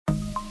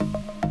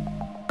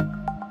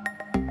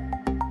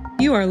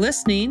You are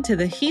listening to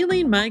the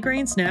Healing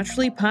Migraines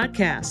Naturally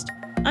podcast.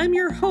 I'm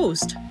your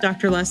host,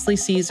 Dr. Leslie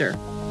Caesar,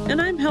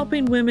 and I'm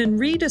helping women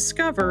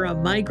rediscover a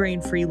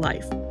migraine-free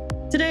life.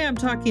 Today I'm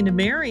talking to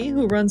Mary,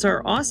 who runs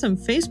our awesome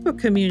Facebook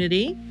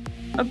community,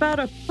 about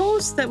a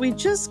post that we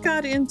just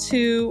got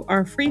into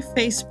our free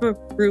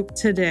Facebook group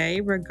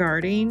today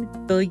regarding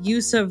the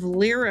use of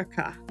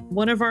Lyrica.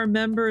 One of our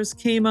members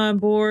came on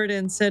board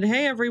and said,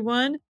 "Hey,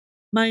 everyone,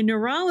 my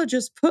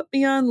neurologist put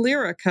me on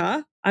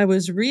Lyrica. I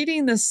was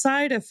reading the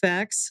side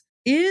effects.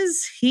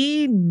 Is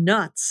he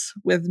nuts?"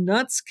 With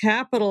nuts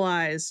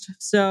capitalized.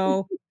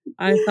 So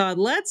I thought,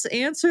 let's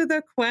answer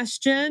the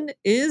question,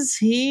 is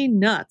he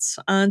nuts,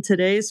 on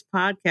today's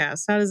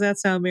podcast. How does that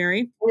sound,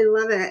 Mary? I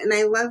love it. And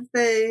I love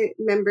the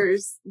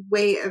member's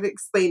way of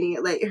explaining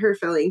it, like her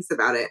feelings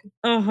about it.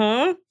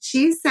 Uh-huh.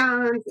 She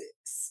sounds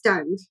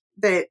stunned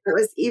that it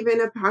was even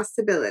a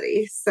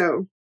possibility.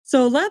 So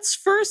let's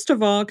first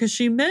of all, because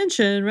she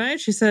mentioned, right?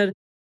 She said,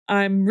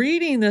 I'm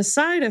reading the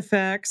side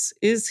effects.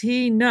 Is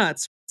he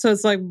nuts? So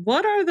it's like,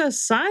 what are the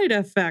side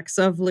effects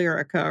of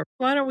Lyrica?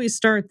 Why don't we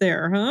start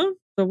there, huh?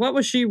 So what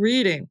was she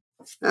reading?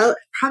 well,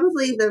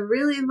 probably the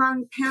really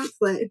long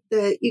pamphlet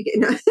that you get,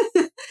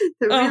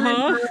 the really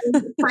long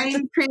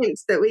fine print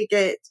that we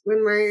get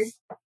when we're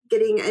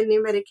getting a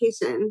new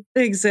medication.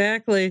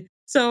 Exactly.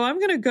 So I'm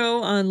going to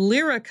go on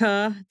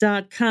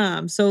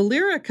Lyrica.com. So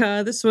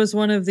Lyrica, this was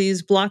one of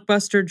these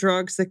blockbuster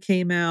drugs that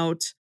came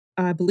out,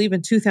 I believe,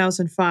 in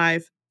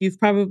 2005. You've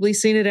probably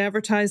seen it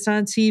advertised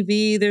on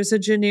TV. There's a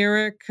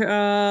generic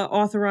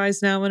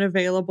authorized now and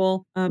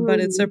available, but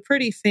it's a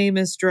pretty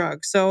famous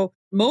drug. So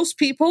most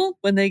people,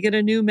 when they get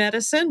a new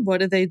medicine,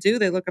 what do?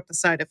 They look up the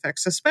side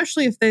effects,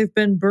 especially if they've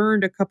been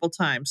burned a couple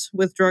times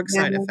with drug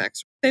side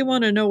effects. They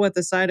want to know what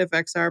the side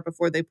effects are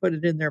before they put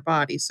it in their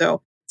body. So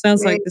it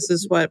sounds like this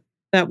is what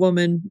that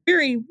woman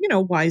very,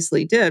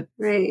 wisely did.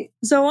 Right.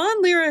 So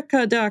on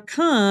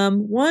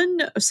Lyrica.com,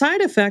 one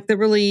side effect that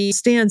really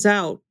stands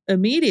out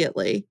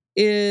immediately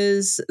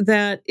is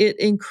that it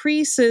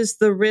increases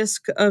the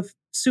risk of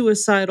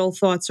suicidal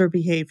thoughts or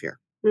behavior.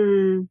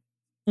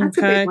 That's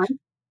a big one.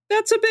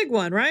 That's a big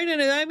one, right?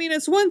 And I mean,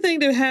 it's one thing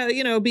to have,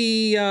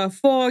 be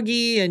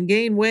foggy and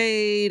gain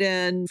weight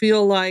and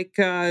feel like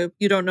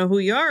you don't know who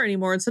you are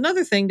anymore. It's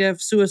another thing to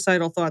have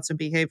suicidal thoughts and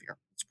behavior.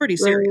 It's pretty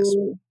serious.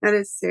 Right. That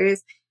is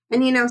serious.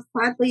 And,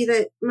 sadly,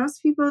 that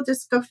most people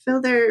just go fill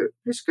their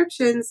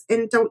prescriptions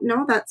and don't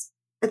know that's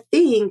a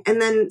thing.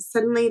 And then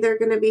suddenly they're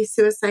going to be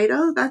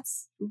suicidal.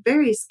 That's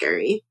very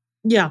scary.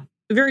 Yeah,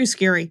 very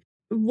scary.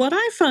 What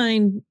I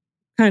find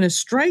kind of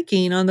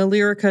striking on the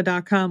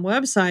Lyrica.com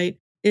website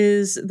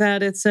is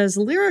that it says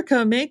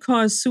Lyrica may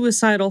cause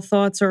suicidal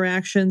thoughts or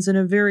actions in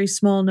a very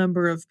small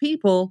number of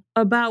people,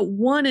 about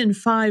 1 in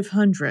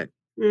 500.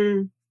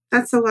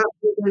 That's a lot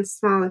more than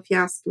small, if you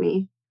ask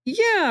me.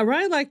 Yeah,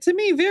 right. Like, to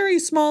me, very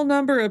small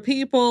number of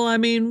people. I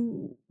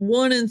mean,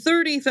 1 in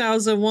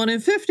 30,000, 1 in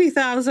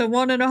 50,000,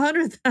 1 in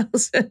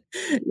 100,000.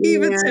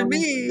 Even to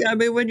me, I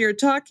mean, when you're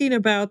talking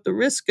about the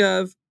risk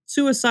of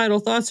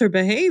suicidal thoughts or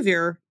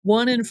behavior,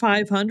 1 in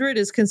 500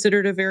 is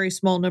considered a very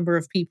small number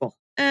of people.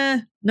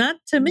 Not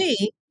to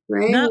me.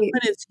 Right. Not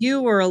when it's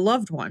you or a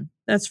loved one.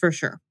 That's for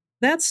sure.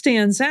 That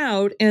stands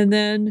out. And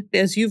then,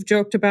 as you've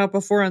joked about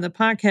before on the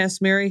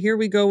podcast, Mary, here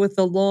we go with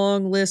the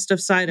long list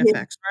of side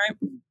effects, right?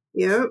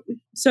 Yep.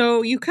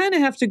 So you kind of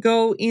have to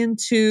go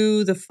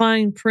into the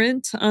fine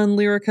print on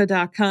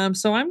Lyrica.com.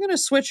 So I'm going to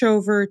switch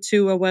over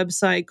to a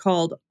website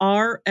called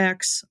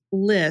rxlist.com.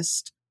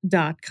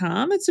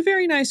 It's a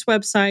very nice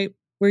website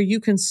where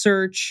you can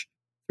search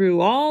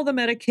through all the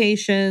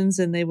medications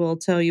and they will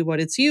tell you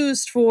what it's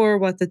used for,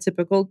 what the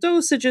typical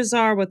dosages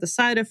are, what the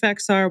side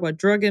effects are, what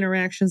drug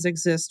interactions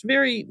exist.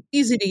 Very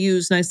easy to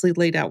use, nicely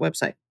laid out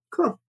website.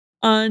 Cool.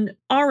 On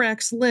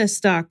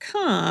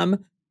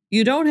rxlist.com,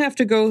 you don't have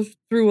to go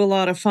through a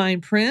lot of fine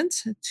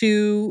print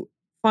to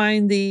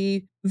find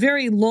the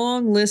very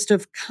long list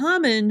of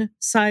common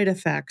side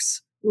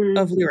effects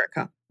of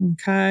Lyrica.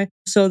 Okay.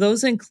 So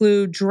those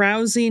include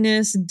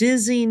drowsiness,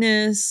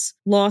 dizziness,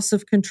 loss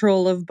of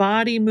control of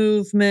body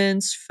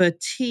movements,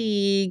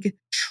 fatigue,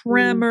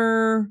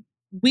 tremor,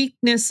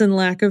 weakness and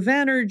lack of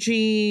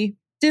energy,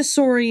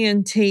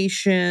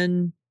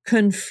 disorientation,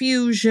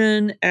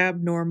 confusion,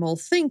 abnormal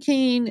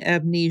thinking,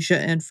 amnesia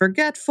and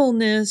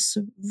forgetfulness,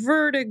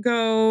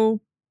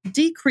 vertigo,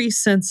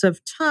 decreased sense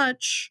of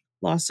touch,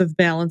 loss of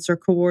balance or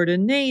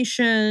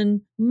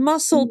coordination,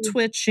 muscle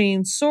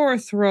twitching, sore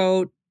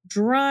throat,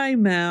 dry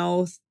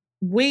mouth,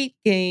 weight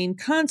gain,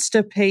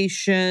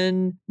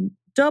 constipation,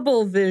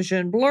 double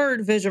vision,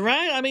 blurred vision,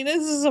 right? I mean,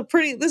 these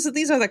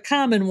are the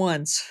common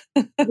ones.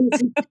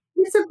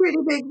 It's a pretty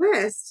big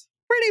list.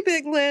 Pretty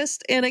big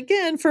list. And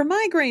again, for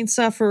migraine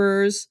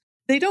sufferers,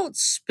 they don't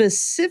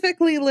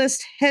specifically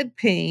list head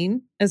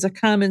pain as a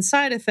common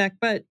side effect,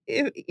 but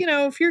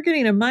if you're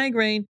getting a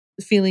migraine,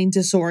 feeling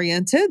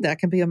disoriented, that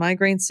can be a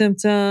migraine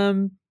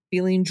symptom.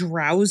 Feeling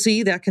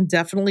drowsy, that can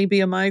definitely be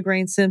a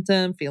migraine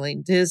symptom.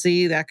 Feeling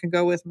dizzy, that can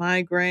go with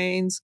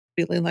migraines.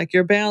 feeling like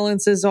your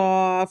balance is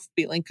off,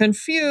 feeling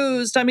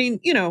confused. I mean,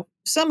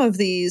 some of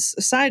these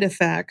side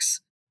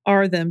effects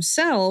are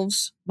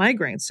themselves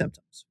migraine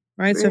symptoms,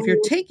 right? So if you're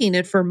Right. taking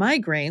it for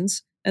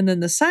migraines and then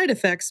the side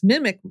effects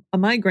mimic a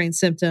migraine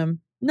symptom,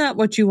 not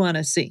what you want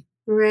to see.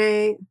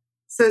 Right.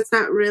 So it's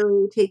not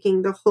really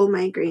taking the whole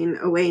migraine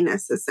away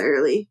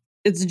necessarily.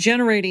 It's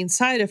generating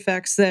side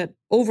effects that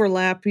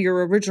overlap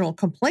your original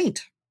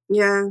complaint.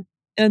 Yeah.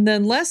 And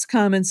then less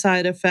common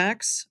side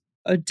effects,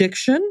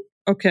 addiction.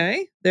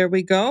 Okay, there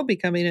we go,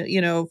 becoming,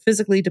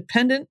 physically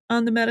dependent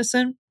on the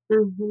medicine.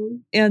 Mm-hmm.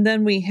 And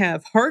then we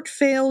have heart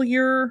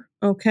failure,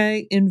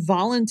 okay,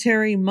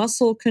 involuntary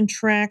muscle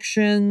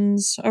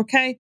contractions,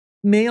 okay,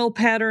 male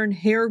pattern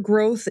hair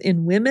growth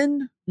in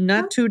women,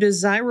 not too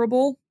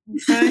desirable,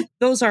 okay.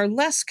 Those are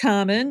less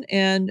common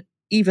and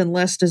even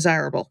less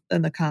desirable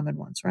than the common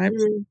ones, right?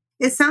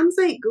 It sounds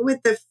like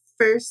with the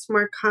first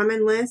more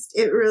common list,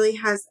 it really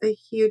has a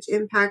huge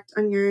impact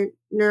on your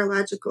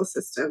neurological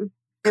system.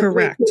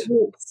 Correct. It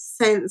makes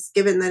sense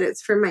given that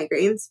it's for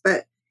migraines,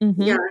 but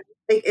yeah,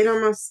 like it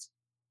almost,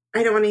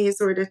 I don't want to use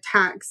the word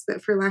attacks,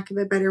 but for lack of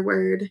a better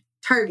word,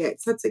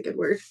 targets. That's a good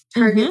word.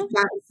 Targets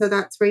that. So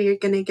that's where you're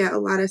going to get a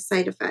lot of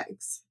side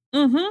effects.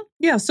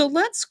 Yeah. So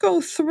let's go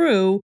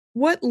through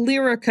what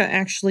Lyrica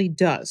actually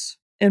does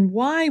and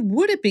why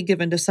would it be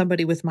given to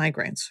somebody with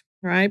migraines,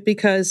 right?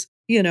 Because,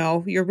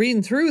 you're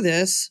reading through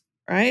this,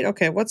 right?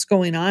 Okay, what's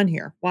going on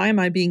here? Why am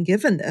I being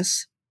given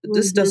this?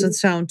 This doesn't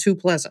sound too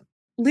pleasant.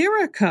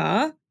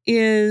 Lyrica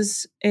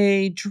is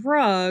a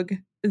drug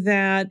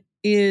that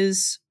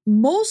is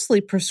mostly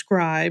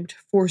prescribed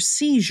for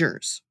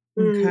seizures.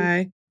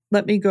 Okay.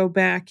 Let me go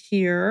back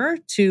here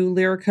to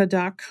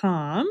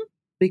lyrica.com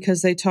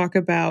because they talk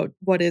about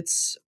what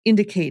it's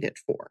indicated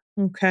for.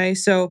 Okay.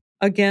 So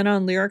again,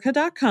 on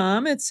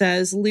lyrica.com, it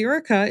says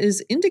Lyrica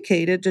is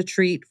indicated to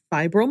treat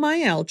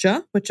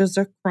fibromyalgia, which is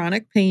a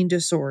chronic pain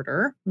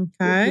disorder.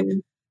 Okay.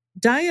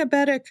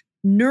 Diabetic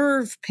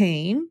nerve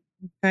pain.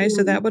 Okay.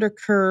 So that would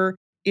occur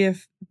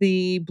if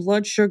the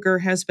blood sugar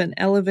has been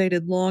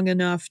elevated long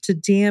enough to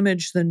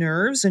damage the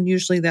nerves. And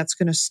usually that's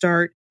going to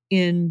start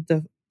in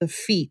the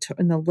feet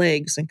and the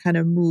legs and kind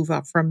of move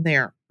up from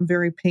there.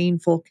 Very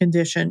painful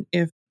condition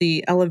if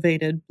the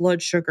elevated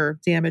blood sugar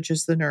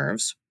damages the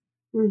nerves.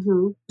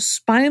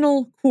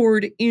 Spinal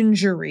cord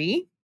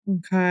injury,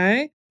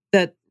 okay,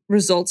 that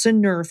results in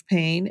nerve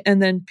pain,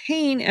 and then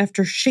pain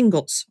after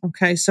shingles.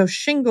 Okay, so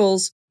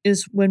shingles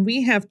is when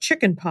we have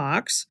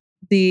chickenpox,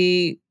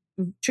 the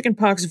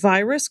chickenpox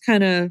virus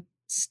kind of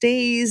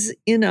stays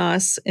in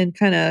us and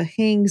kind of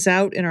hangs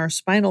out in our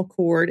spinal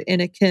cord,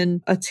 and it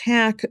can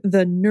attack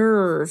the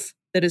nerve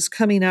that is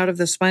coming out of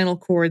the spinal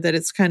cord that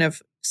it's kind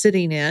of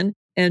sitting in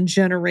and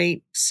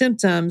generate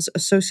symptoms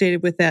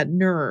associated with that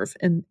nerve.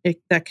 And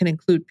that can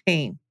include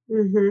pain.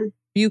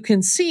 You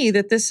can see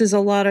that this is a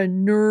lot of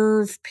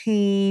nerve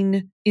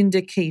pain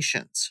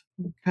indications.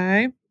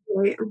 Okay.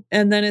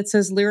 And then it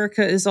says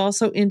Lyrica is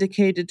also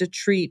indicated to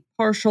treat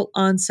partial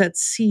onset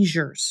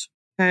seizures.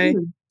 Okay.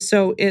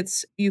 So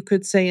it's, you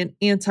could say, an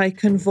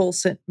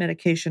anticonvulsant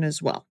medication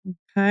as well.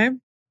 Okay.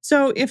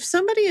 So if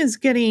somebody is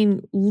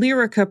getting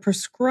Lyrica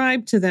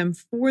prescribed to them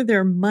for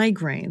their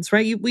migraines,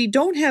 right? We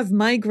don't have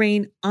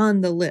migraine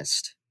on the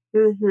list.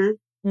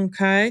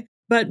 Okay.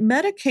 But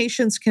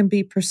medications can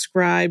be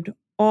prescribed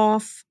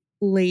off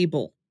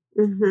label.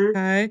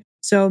 Okay.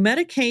 So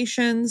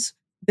medications,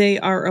 they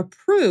are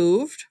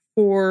approved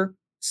for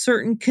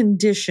certain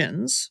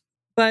conditions,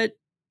 but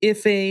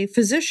if a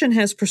physician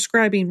has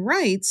prescribing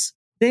rights,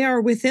 they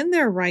are within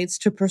their rights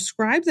to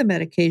prescribe the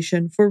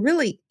medication for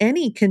really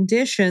any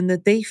condition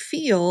that they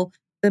feel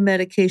the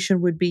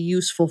medication would be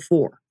useful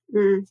for.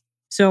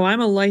 So I'm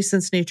a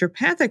licensed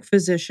naturopathic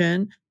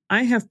physician.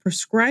 I have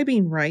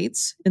prescribing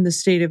rights in the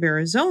state of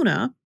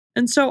Arizona.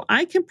 And so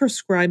I can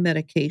prescribe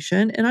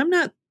medication and I'm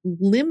not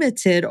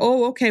limited.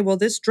 Oh, okay, well,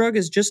 this drug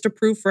is just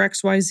approved for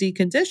XYZ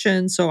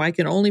condition, so I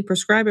can only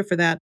prescribe it for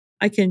that.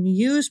 I can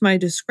use my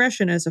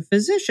discretion as a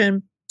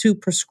physician to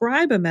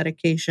prescribe a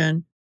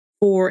medication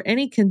for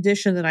any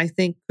condition that I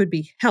think could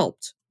be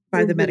helped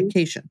by the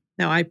medication.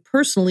 Now, I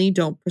personally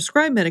don't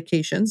prescribe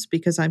medications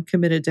because I'm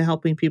committed to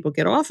helping people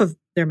get off of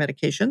their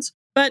medications.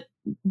 But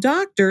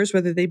doctors,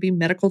 whether they be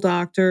medical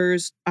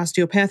doctors,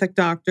 osteopathic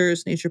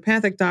doctors,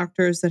 naturopathic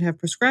doctors that have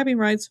prescribing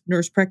rights,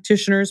 nurse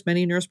practitioners,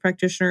 many nurse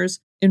practitioners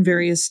in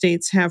various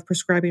states have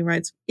prescribing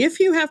rights. If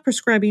you have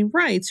prescribing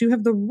rights, you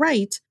have the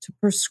right to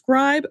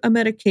prescribe a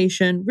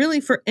medication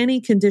really for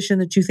any condition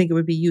that you think it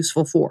would be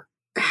useful for.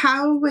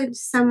 How would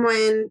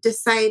someone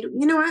decide,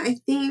 you know what, I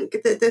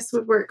think that this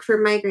would work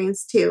for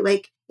migraines too?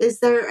 Like, is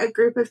there a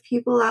group of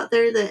people out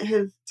there that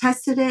have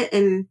tested it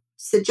and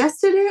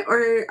suggested it,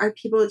 or are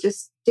people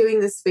just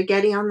doing the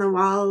spaghetti on the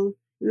wall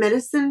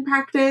medicine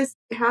practice?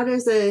 How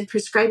does a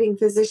prescribing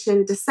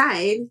physician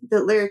decide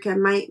that Lyrica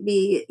might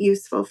be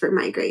useful for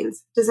migraines?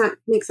 Does that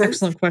make sense?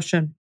 Excellent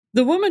question.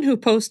 The woman who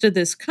posted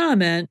this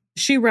comment,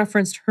 she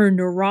referenced her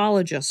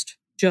neurologist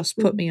just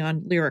put me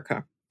on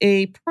Lyrica.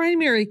 A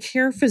primary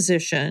care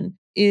physician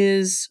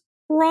is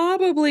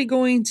probably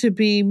going to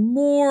be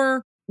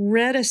more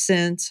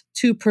reticent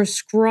to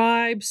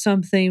prescribe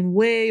something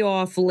way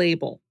off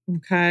label.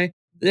 Okay.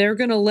 They're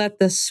going to let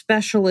the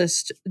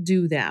specialist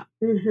do that.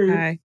 Mm-hmm.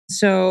 Okay.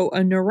 So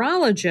a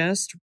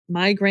neurologist,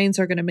 migraines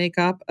are going to make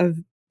up a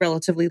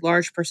relatively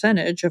large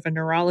percentage of a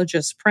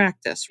neurologist's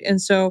practice.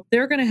 And so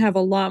they're going to have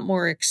a lot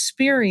more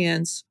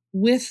experience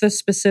with the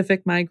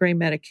specific migraine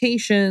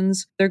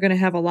medications. They're going to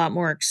have a lot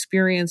more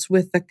experience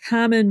with the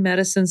common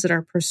medicines that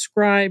are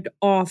prescribed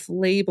off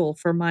label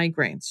for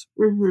migraines.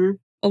 Mm-hmm.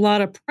 A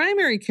lot of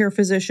primary care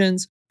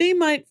physicians, they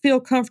might feel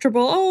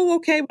comfortable. Oh,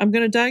 okay, I'm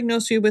going to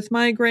diagnose you with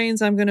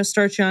migraines. I'm going to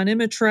start you on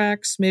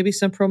Imitrex, maybe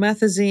some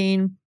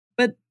promethazine.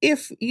 But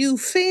if you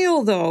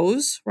fail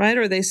those, right,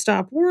 or they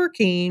stop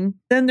working,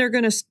 then they're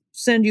going to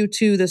send you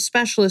to the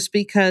specialist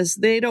because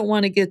they don't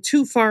want to get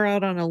too far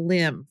out on a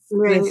limb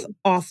with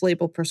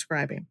off-label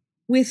prescribing.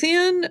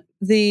 Within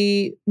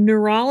the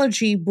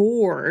neurology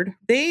board,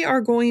 they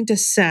are going to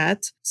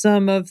set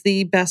some of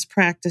the best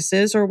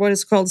practices or what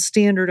is called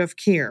standard of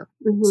care.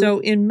 Mm-hmm. So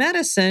in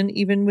medicine,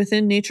 even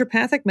within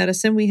naturopathic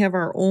medicine, we have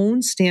our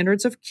own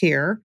standards of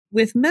care.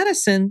 With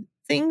medicine,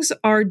 things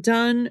are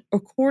done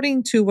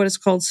according to what is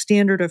called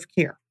standard of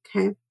care.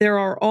 Okay. There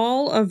are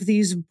all of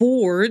these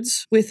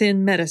boards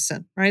within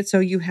medicine, right? So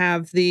you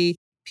have the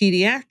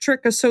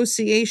Pediatric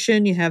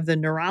Association, you have the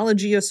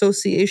Neurology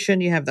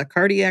Association, you have the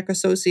Cardiac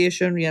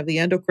Association, you have the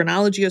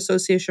Endocrinology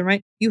Association,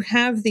 right? You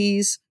have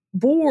these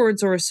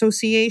boards or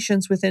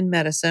associations within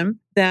medicine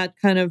that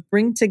kind of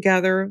bring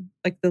together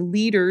like the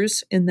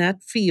leaders in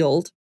that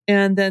field,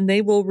 and then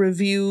they will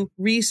review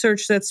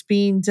research that's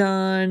being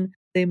done.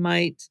 They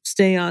might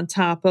stay on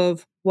top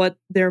of what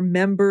their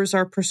members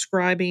are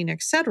prescribing,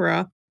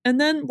 etc. And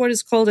then what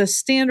is called a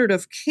standard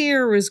of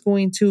care is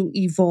going to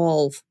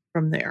evolve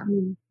from there.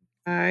 Mm-hmm.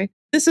 Okay.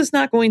 This is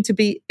not going to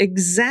be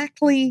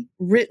exactly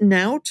written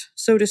out,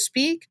 so to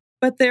speak,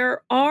 but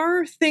there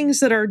are things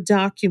that are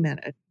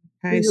documented.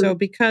 Okay. Mm-hmm. So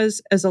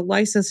because as a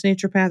licensed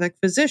naturopathic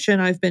physician,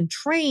 I've been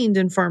trained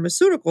in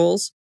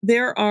pharmaceuticals,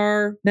 there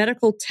are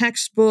medical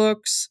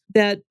textbooks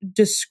that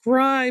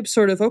describe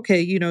sort of,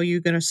 okay, you're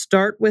going to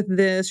start with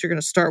this, you're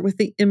going to start with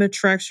the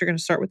Imitrex, you're going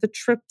to start with the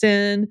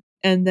triptan.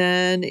 And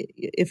then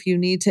if you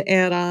need to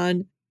add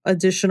on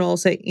additional,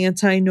 say,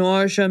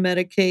 anti-nausea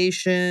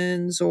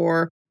medications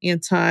or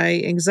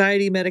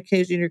anti-anxiety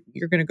medication,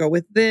 you're going to go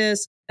with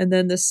this. And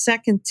then the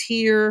second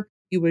tier,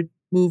 you would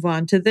move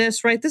on to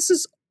this, right? This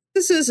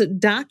is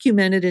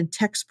documented in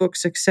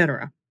textbooks,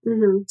 etc.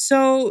 Mm-hmm.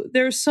 So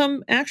there's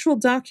some actual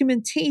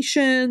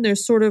documentation.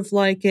 There's sort of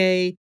like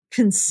a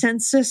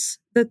consensus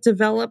that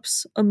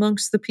develops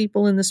amongst the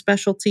people in the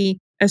specialty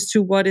as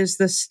to what is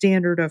the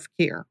standard of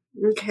care.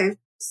 Okay.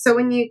 So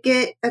when you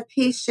get a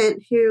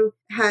patient who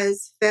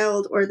has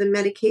failed or the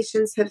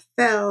medications have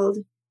failed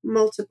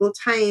multiple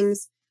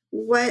times,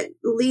 what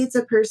leads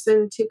a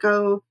person to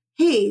go,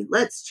 hey,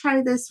 let's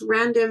try this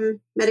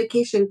random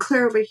medication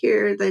clear over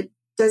here that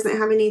doesn't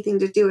have anything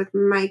to do with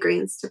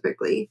migraines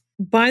typically?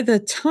 By the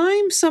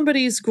time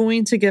somebody is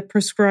going to get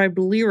prescribed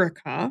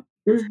Lyrica,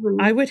 Mm-hmm.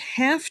 I would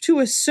have to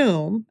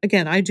assume,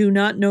 again, I do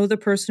not know the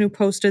person who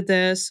posted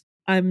this.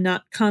 I'm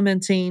not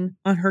commenting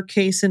on her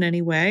case in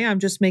any way. I'm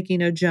just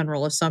making a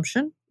general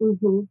assumption.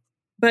 Mm-hmm.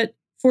 But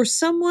for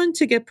someone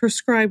to get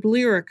prescribed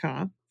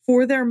Lyrica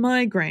for their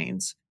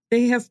migraines,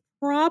 they have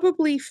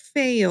probably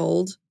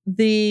failed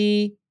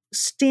the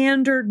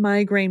standard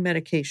migraine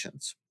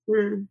medications.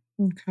 Mm.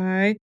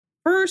 Okay.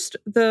 First,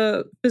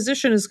 the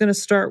physician is going to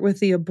start with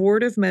the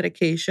abortive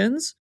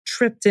medications,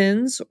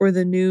 triptans, or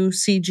the new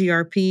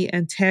CGRP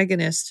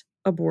antagonist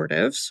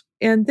abortives.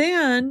 And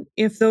then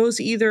if those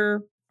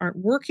either aren't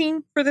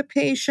working for the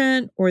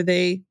patient or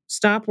they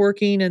stop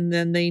working and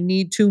then they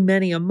need too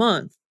many a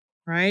month,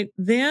 right?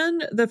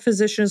 Then the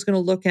physician is going to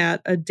look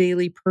at a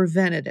daily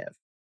preventative.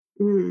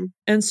 Mm.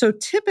 And so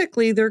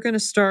typically they're going to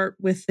start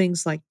with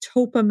things like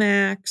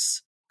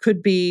Topamax,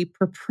 could be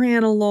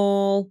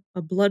propranolol,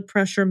 a blood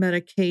pressure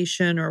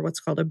medication, or what's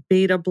called a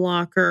beta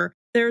blocker.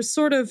 There's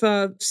sort of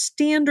a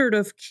standard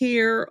of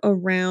care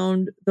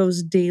around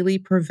those daily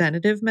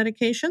preventative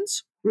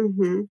medications.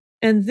 Mm-hmm.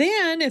 And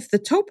then if the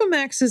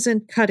Topamax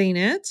isn't cutting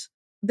it,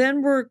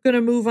 then we're going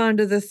to move on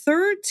to the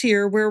third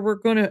tier where we're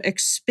going to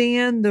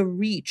expand the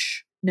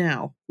reach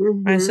now.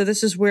 Mm-hmm. Right? So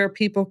this is where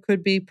people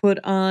could be put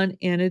on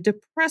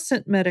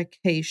antidepressant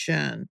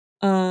medication.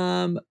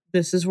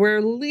 This is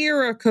where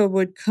Lyrica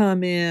would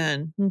come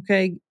in.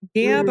 Okay.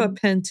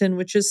 Gabapentin,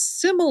 which is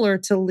similar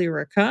to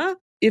Lyrica.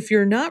 If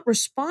you're not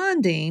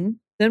responding,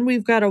 then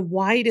we've got to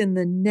widen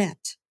the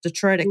net to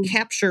try to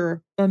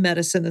capture a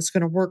medicine that's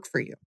going to work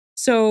for you.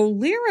 So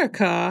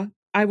Lyrica,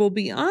 I will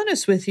be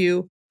honest with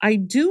you, I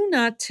do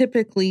not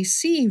typically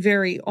see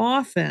very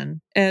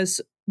often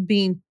as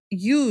being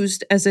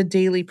used as a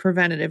daily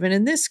preventative. And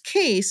in this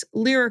case,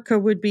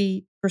 Lyrica would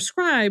be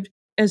prescribed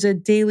as a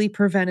daily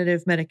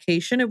preventative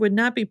medication. It would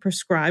not be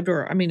prescribed,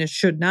 it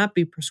should not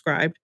be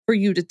prescribed for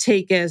you to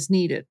take as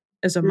needed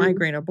as a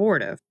migraine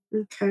abortive.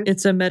 Okay.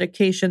 It's a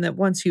medication that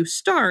once you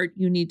start,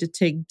 you need to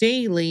take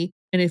daily.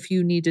 And if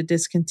you need to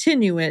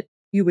discontinue it,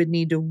 you would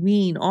need to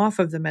wean off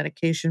of the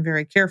medication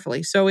very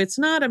carefully. So it's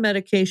not a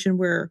medication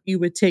where you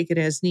would take it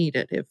as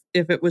needed.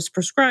 If it was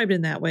prescribed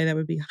in that way, that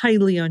would be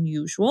highly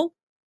unusual.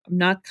 I'm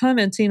not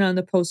commenting on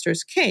the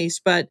poster's case,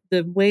 but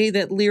the way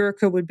that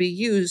Lyrica would be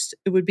used,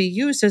 it would be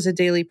used as a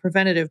daily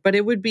preventative, but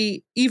it would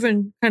be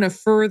even kind of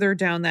further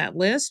down that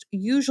list.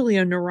 Usually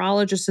a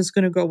neurologist is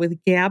going to go with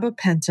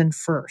gabapentin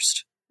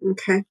first.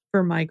 Okay.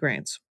 For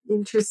migraines.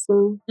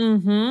 Interesting.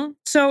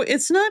 So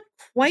it's not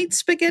quite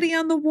spaghetti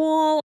on the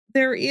wall.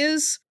 There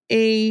is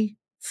a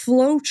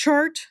flow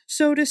chart,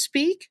 so to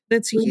speak,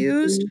 that's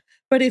used.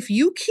 But if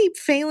you keep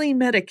failing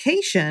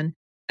medication,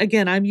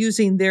 again, I'm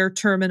using their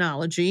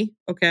terminology.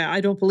 Okay.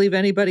 I don't believe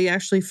anybody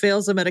actually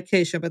fails a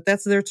medication, but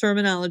that's their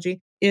terminology.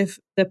 If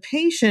the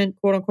patient,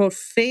 quote unquote,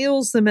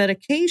 fails the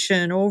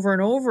medication over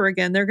and over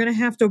again, they're going to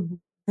have to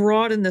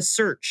broaden the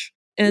search.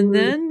 And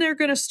then they're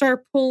going to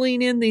start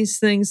pulling in these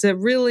things that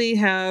really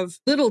have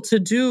little to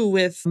do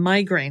with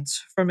migraines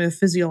from a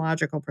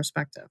physiological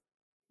perspective.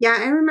 Yeah,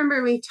 I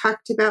remember we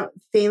talked about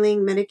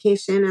failing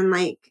medication and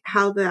like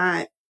how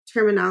that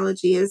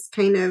terminology is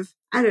kind of,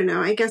 I don't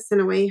know, I guess in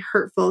a way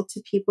hurtful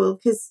to people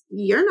because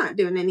you're not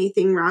doing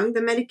anything wrong.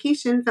 The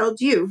medication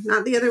failed you,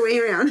 not the other way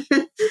around.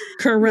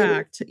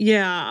 Correct.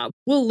 Yeah.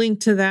 We'll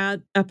link to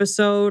that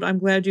episode. I'm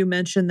glad you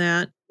mentioned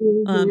that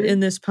in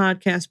this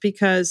podcast,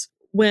 because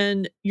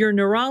when your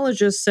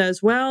neurologist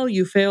says, well,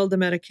 you failed the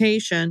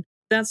medication,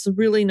 that's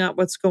really not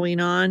what's going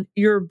on.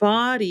 Your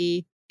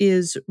body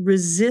is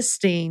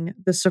resisting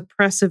the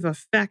suppressive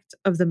effect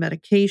of the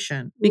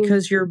medication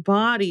because your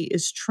body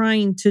is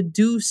trying to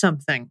do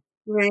something.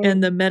 Right.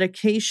 And the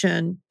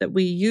medication that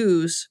we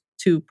use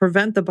to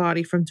prevent the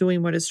body from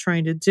doing what it's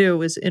trying to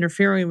do is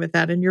interfering with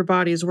that. And your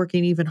body is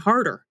working even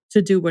harder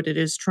to do what it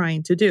is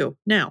trying to do.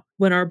 Now,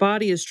 when our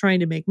body is trying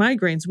to make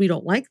migraines, we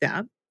don't like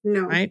that.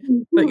 No. Right.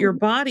 But your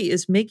body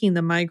is making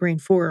the migraine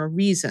for a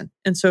reason.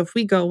 And so if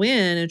we go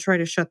in and try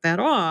to shut that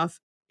off,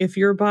 if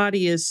your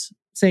body is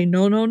saying,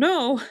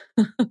 no,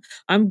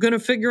 I'm going to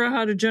figure out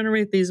how to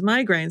generate these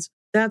migraines,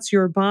 that's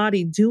your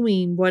body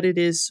doing what it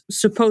is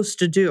supposed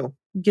to do,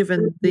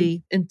 given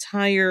the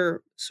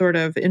entire sort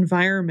of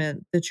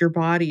environment that your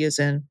body is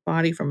in,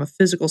 body from a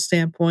physical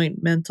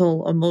standpoint,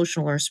 mental,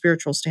 emotional, or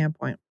spiritual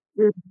standpoint.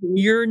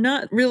 You're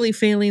not really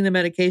failing the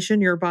medication.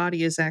 Your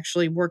body is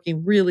actually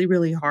working really,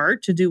 really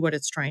hard to do what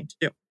it's trying to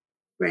do.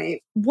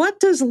 Right. What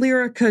does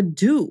Lyrica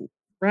do?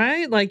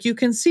 Right? Like you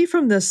can see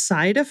from the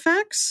side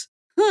effects,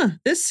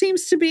 this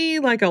seems to be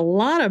like a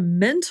lot of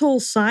mental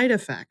side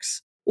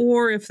effects.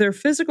 Or if they're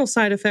physical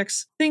side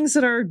effects, things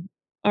that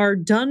are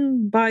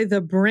done by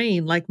the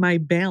brain, like my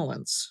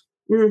balance.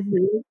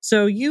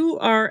 So you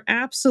are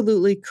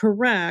absolutely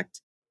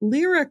correct.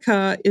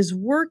 Lyrica is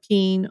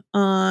working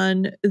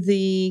on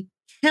the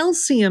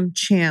calcium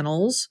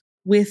channels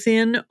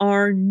within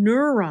our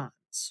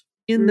neurons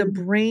in the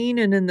brain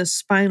and in the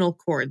spinal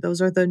cord.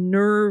 Those are the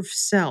nerve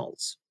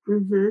cells.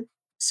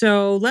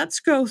 So let's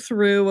go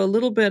through a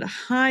little bit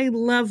high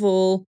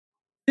level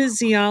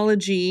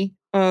physiology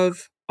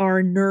of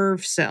our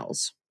nerve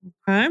cells.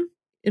 Okay.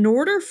 In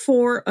order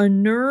for a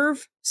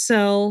nerve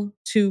cell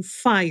to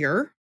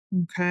fire,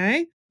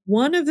 okay,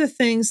 one of the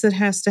things that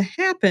has to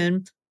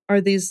happen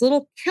are these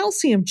little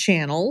calcium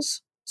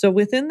channels. So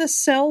within the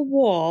cell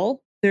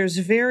wall, there's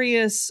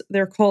various,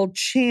 they're called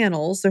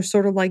channels. They're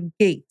sort of like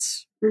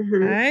gates.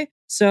 Okay.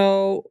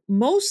 So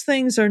most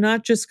things are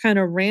not just kind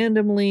of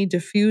randomly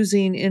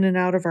diffusing in and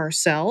out of our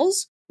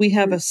cells. We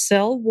have a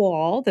cell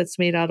wall that's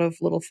made out of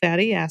little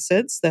fatty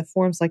acids that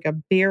forms like a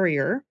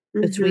barrier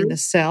between the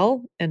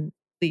cell and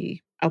the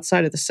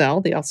outside of the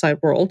cell, the outside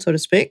world, so to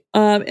speak.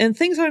 And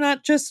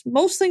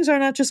most things are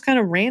not just kind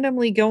of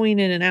randomly going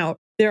in and out.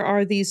 There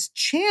are these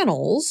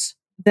channels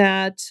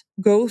that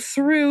go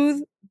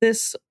through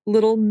this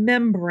little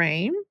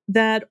membrane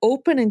that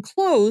open and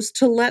close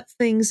to let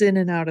things in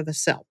and out of the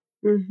cell.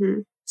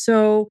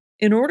 So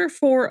in order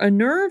for a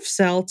nerve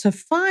cell to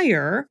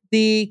fire,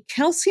 the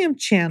calcium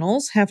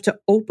channels have to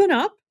open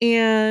up,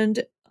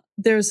 and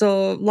there's a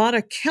lot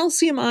of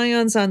calcium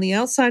ions on the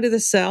outside of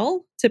the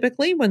cell.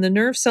 Typically, when the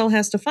nerve cell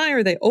has to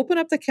fire, they open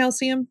up the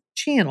calcium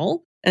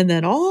channel, and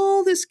then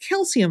all this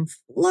calcium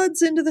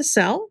floods into the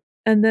cell,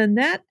 and then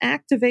that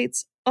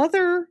activates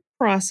other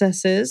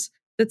processes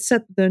that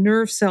set the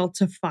nerve cell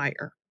to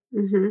fire.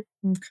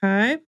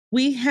 Okay.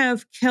 We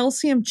have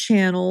calcium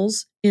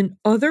channels in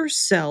other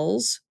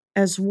cells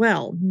as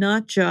well,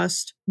 not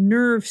just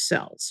nerve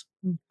cells.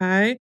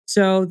 Okay.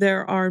 So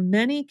there are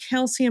many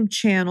calcium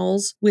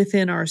channels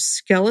within our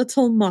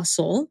skeletal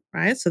muscle,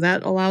 right? So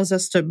that allows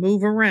us to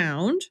move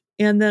around.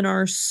 And then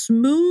our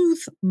smooth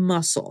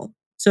muscle.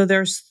 So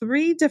there's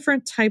 3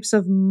 different types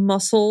of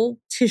muscle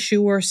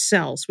tissue or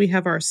cells. We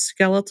have our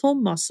skeletal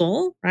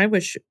muscle, right?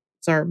 Which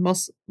is our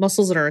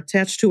muscles that are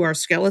attached to our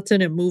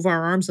skeleton and move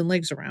our arms and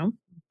legs around.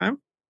 Okay?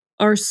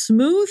 Our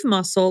smooth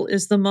muscle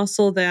is the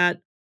muscle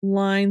that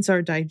lines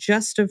our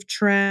digestive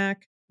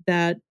tract,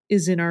 that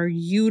is in our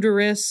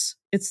uterus.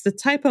 It's the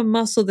type of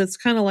muscle that's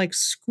kind of like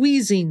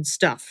squeezing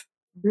stuff.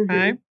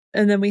 Okay.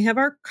 And then we have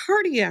our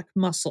cardiac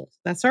muscle.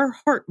 That's our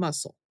heart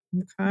muscle.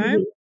 Okay.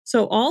 Mhm.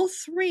 So all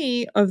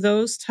three of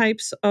those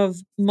types of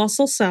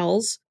muscle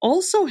cells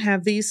also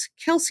have these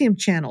calcium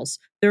channels.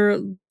 They're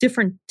a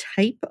different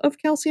type of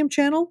calcium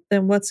channel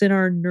than what's in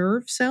our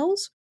nerve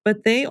cells,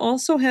 but they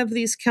also have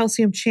these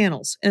calcium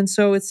channels. And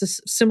so it's a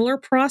similar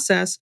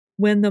process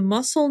when the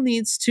muscle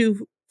needs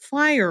to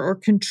fire or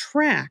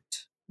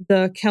contract.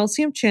 The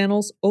calcium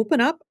channels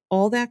open up,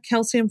 all that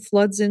calcium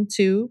floods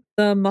into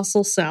the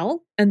muscle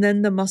cell, and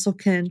then the muscle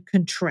can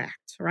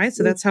contract, right?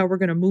 So that's how we're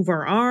going to move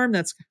our arm.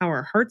 That's how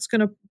our heart's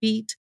going to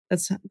beat.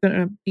 That's going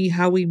to be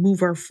how we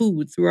move our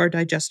food through our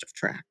digestive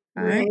tract.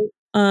 Okay.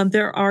 Right.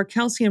 There are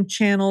calcium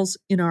channels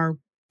in our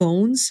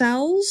bone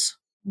cells.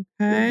 Mhm.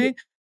 Okay.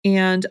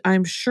 And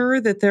I'm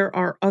sure that there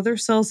are other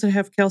cells that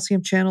have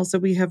calcium channels that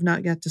we have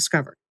not yet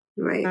discovered.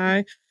 Right.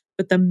 Okay.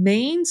 But the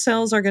main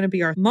cells are going to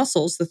be our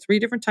muscles, the three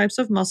different types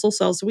of muscle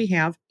cells that we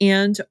have,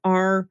 and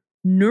our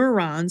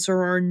neurons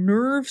or our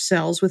nerve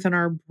cells within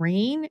our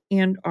brain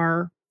and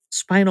our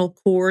spinal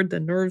cord, the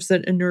nerves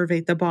that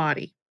innervate the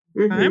body.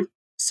 Okay. Mhm.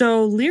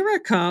 So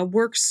Lyrica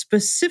works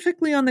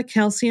specifically on the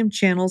calcium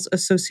channels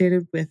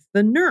associated with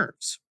the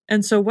nerves.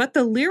 And so what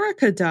the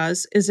Lyrica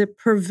does is it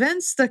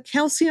prevents the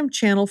calcium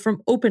channel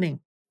from opening.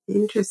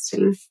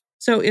 Interesting.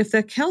 So if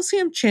the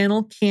calcium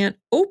channel can't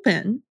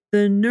open,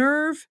 the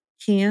nerve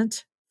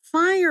can't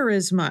fire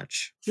as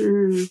much.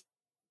 Mm.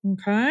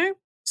 Okay.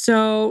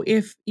 So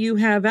if you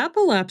have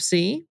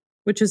epilepsy,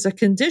 which is a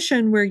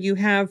condition where you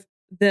have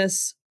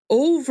this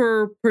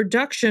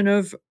overproduction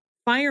of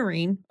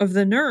firing of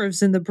the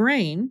nerves in the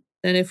brain,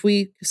 then if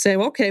we say,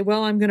 okay,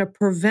 well, I'm going to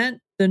prevent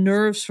the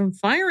nerves from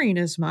firing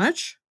as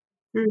much,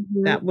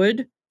 Mhm. that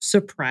would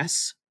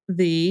suppress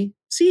the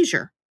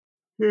seizure.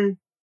 Mm.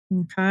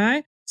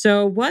 Okay.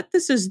 So, what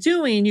this is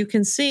doing, you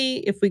can see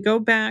if we go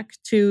back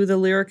to the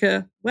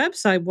Lyrica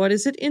website, what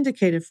is it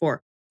indicated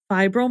for?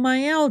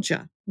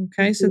 Fibromyalgia.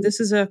 Okay. So, Mhm. this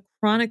is a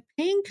chronic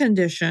pain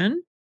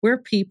condition where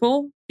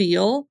people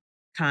feel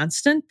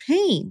constant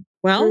pain.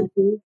 Well,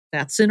 Mhm.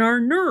 that's in our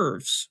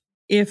nerves.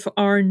 If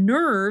our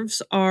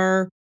nerves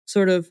are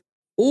sort of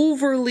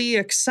overly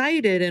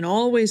excited and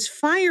always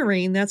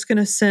firing, that's going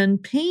to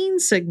send pain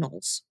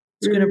signals.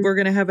 Mm. We're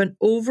going to have an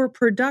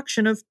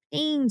overproduction of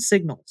pain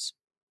signals.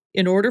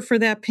 In order for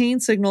that pain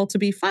signal to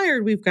be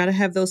fired, we've got to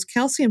have those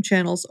calcium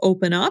channels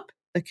open up,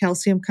 the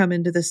calcium come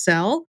into the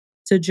cell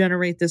to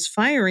generate this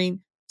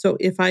firing. So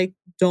if I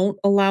don't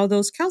allow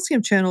those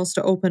calcium channels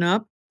to open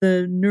up,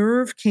 the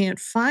nerve can't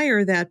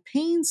fire that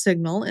pain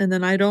signal, and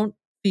then I don't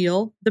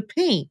feel the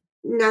pain.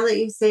 Now that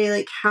you say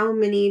like how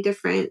many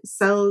different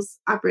cells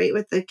operate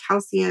with the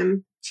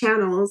calcium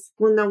channels,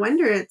 well, no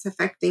wonder it's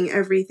affecting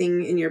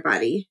everything in your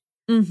body.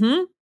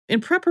 Mm-hmm. In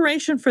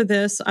preparation for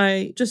this,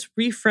 I just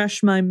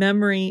refreshed my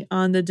memory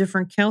on the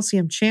different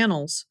calcium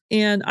channels.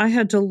 And I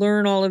had to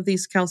learn all of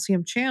these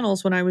calcium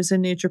channels when I was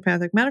in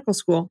naturopathic medical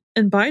school.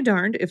 And by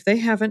darned, if they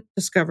haven't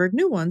discovered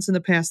new ones in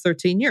the past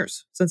 13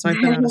 years since I've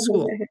been out of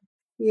school.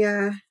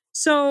 Yeah.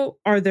 So,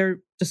 are there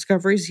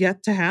discoveries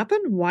yet to happen?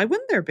 Why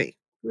wouldn't there be?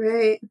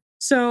 Right.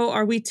 So,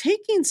 are we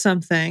taking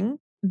something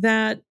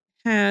that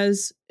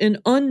has an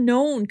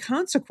unknown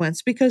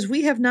consequence because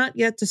we have not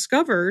yet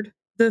discovered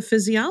the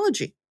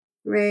physiology?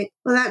 Right.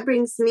 Well, that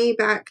brings me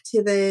back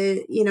to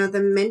the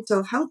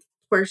mental health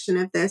portion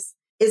of this.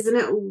 Isn't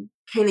it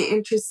kind of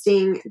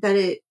interesting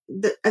that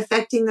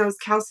affecting those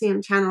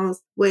calcium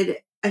channels would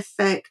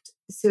affect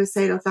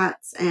suicidal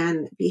thoughts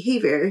and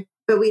behavior,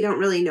 but we don't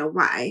really know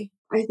why.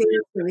 I think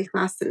that's really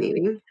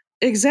fascinating.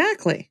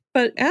 Exactly.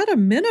 But at a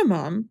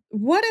minimum,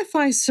 what if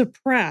I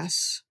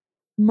suppress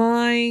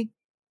my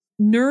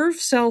nerve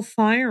cell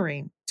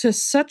firing to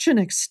such an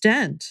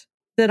extent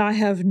that I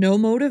have no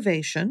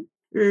motivation,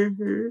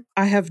 Mm-hmm.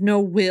 I have no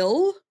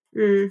will,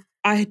 Mm.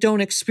 I don't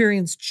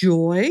experience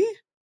joy,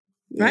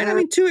 right? I Yeah.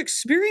 mean, to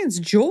experience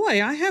joy,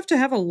 I have to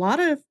have a lot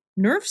of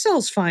nerve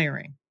cells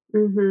firing.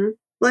 Mm-hmm.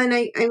 Well, and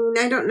I mean,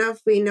 I don't know if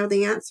we know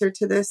the answer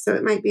to this, so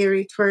it might be a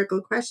rhetorical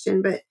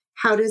question, but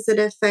how does it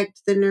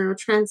affect the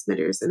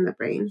neurotransmitters in the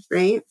brain,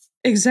 right?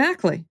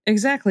 Exactly,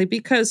 exactly.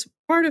 Because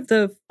part of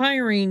the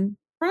firing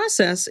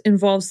process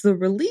involves the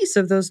release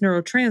of those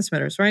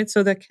neurotransmitters, right?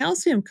 So the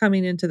calcium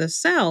coming into the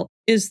cell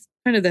is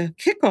kind of the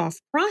kickoff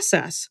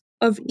process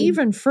of Mm.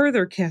 even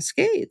further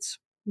cascades.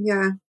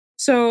 Yeah.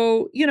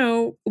 So,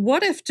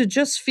 what if to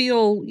just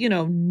feel,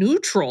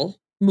 neutral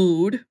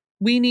mood,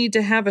 we need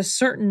to have a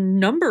certain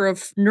number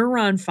of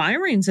neuron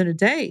firings in a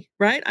day,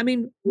 right? I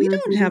mean, we don't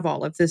Mm-hmm. have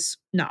all of this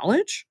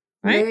knowledge,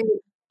 right? Right.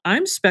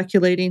 I'm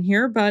speculating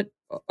here, but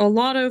a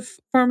lot of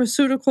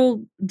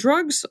pharmaceutical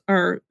drugs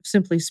are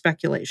simply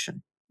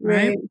speculation,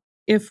 right? Right.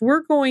 If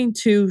we're going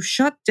to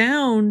shut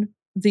down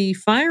the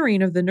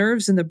firing of the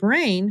nerves in the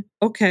brain,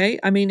 okay,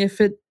 I mean, if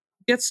it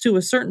gets to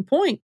a certain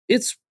point,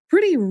 it's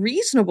pretty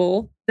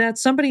reasonable that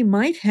somebody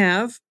might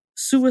have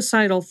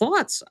suicidal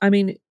thoughts. I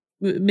mean,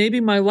 maybe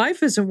my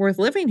life isn't worth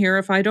living here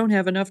if I don't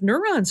have enough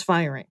neurons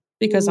firing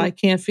because Mm. I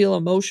can't feel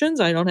emotions,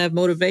 I don't have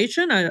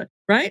motivation,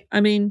 right?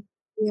 I mean,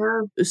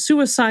 Yeah.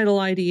 suicidal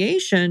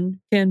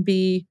ideation can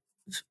be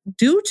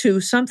due to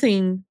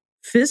something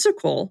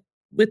physical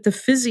with the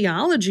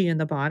physiology in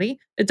the body.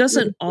 It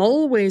doesn't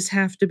always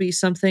have to be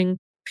something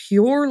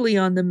purely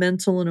on the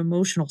mental and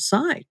emotional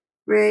side.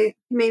 Right.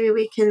 Maybe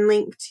we can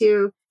link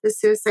to the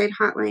suicide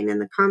hotline in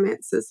the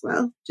comments as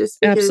well, just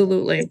because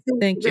Absolutely. this is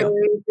Thank you.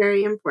 very,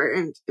 very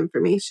important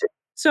information.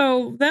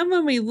 So then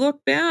when we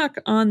look back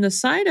on the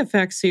side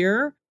effects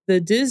here, the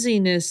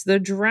dizziness, the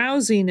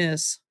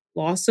drowsiness,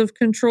 loss of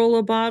control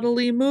of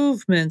bodily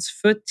movements,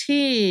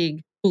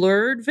 fatigue,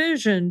 blurred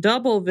vision,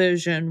 double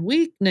vision,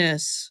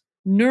 weakness,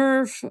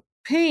 nerve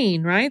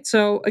pain, right?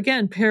 So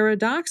again,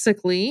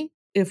 paradoxically,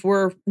 if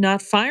we're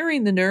not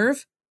firing the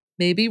nerve,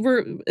 maybe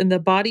and the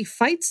body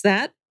fights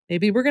that,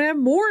 maybe we're going to have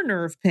more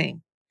nerve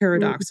pain,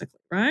 paradoxically,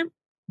 right?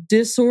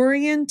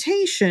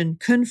 Disorientation,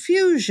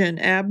 confusion,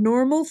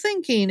 abnormal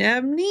thinking,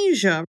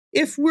 amnesia.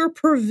 If we're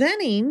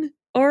preventing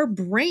our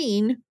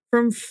brain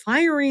from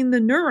firing the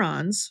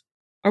neurons,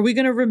 are we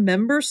going to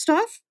remember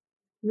stuff?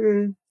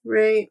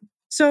 Right.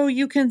 So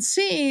you can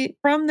see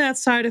from that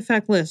side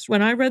effect list,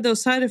 when I read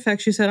those side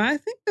effects, you said, I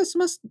think this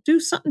must do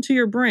something to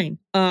your brain.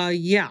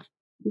 Yeah.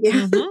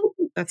 Yeah.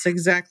 That's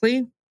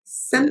exactly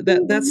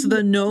Something that's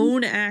the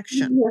known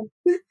action.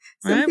 Yeah.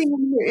 Right? Something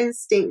in your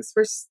instincts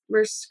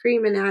we're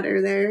screaming at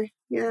her there.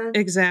 Yeah.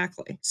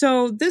 Exactly.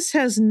 So this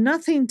has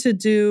nothing to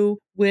do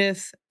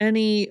with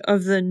any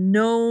of the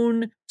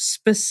known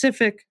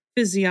specific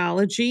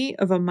physiology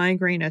of a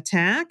migraine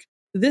attack.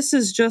 This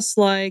is just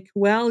like,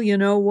 well, you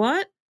know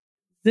what?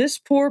 This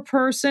poor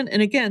person,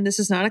 and again, this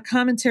is not a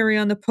commentary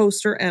on the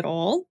poster at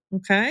all.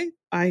 Okay.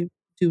 I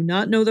do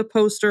not know the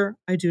poster.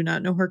 I do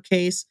not know her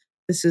case.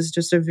 This is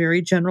just a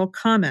very general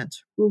comment.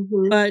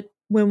 But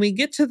when we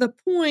get to the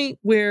point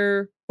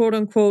where, quote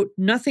unquote,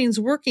 nothing's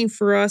working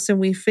for us and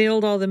we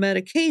failed all the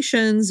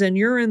medications and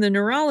you're in the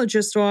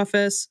neurologist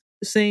office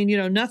saying,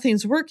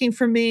 nothing's working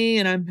for me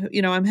and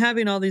I'm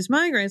having all these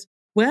migraines.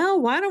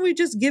 Well, why don't we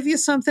just give you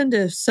something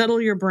to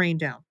settle your brain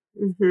down?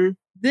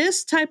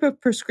 This type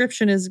of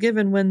prescription is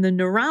given when the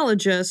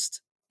neurologist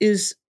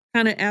is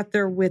kind of at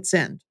their wit's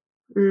end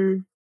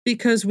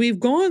because we've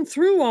gone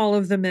through all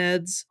of the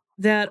meds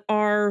that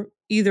are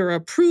either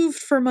approved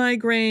for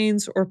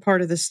migraines or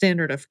part of the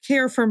standard of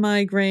care for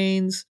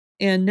migraines.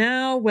 And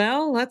now,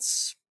 well,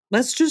 let's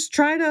just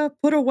try to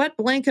put a wet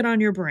blanket on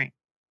your brain.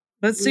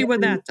 Let's see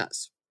what that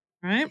does.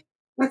 Right?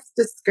 That's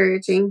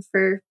discouraging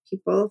for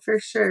people for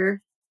sure.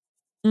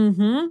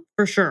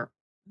 For sure.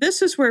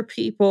 This is where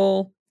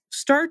people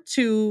start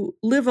to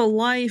live a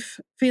life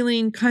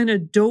feeling kind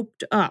of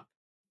doped up.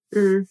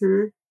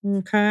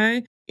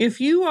 Okay. If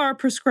you are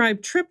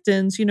prescribed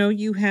triptans,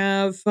 you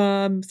have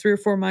 3 or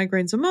 4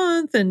 migraines a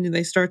month and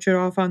they start you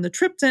off on the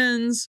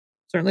triptans.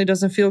 Certainly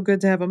doesn't feel good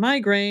to have a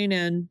migraine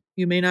and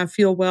you may not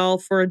feel well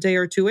for a day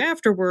or two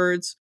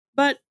afterwards.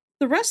 But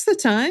the rest of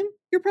the time,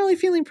 you're probably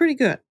feeling pretty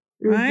good,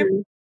 right?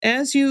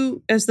 As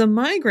the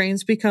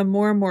migraines become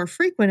more and more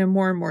frequent and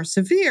more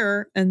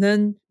severe, and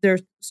then they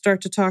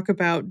start to talk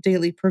about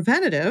daily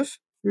preventative,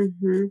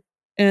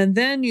 and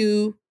then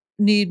you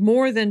need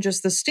more than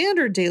just the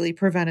standard daily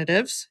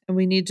preventatives, and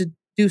we need to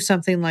do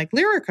something like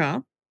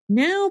Lyrica.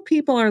 Now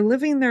people are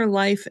living their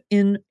life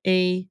in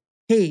a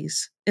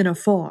haze, in a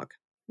fog.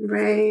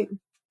 Right.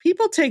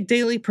 People take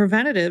daily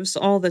preventatives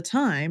all the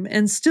time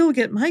and still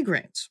get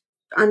migraines.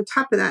 On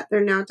top of that,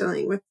 they're now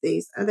dealing with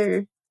these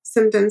other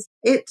symptoms.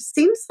 It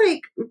seems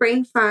like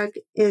brain fog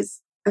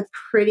is a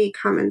pretty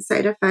common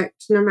side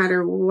effect, no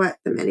matter what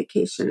the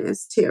medication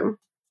is, too.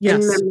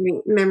 Yes.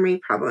 And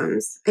memory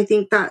problems. I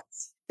think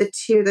that's the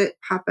two that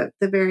pop up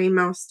the very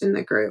most in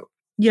the group.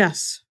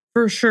 Yes,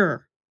 for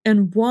sure.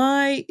 And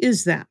why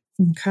is that?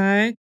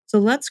 Okay. So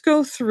let's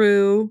go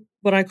through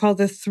what I call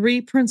the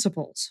 3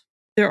 principles.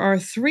 There are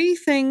 3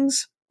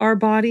 things our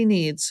body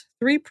needs,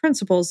 3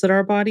 principles that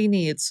our body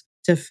needs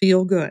to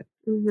feel good.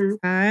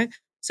 Okay.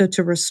 So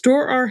to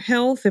restore our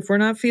health, if we're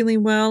not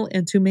feeling well,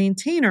 and to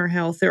maintain our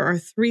health, there are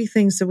 3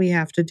 things that we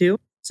have to do.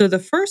 So the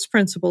first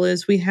principle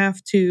is we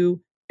have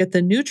to get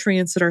the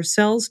nutrients that our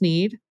cells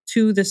need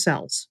to the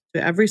cells,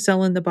 to every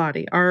cell in the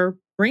body. Our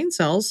brain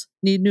cells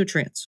need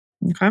nutrients.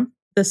 Okay.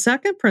 The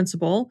second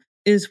principle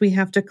is we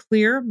have to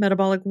clear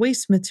metabolic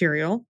waste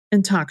material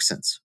and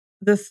toxins.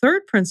 The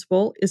third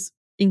principle is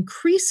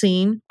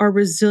increasing our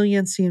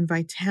resiliency and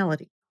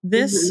vitality.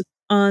 This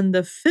on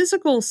the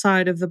physical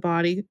side of the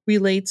body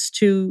relates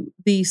to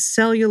the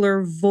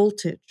cellular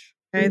voltage.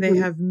 Okay. They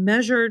have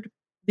measured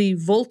the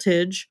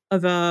voltage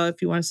of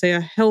if you want to say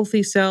a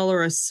healthy cell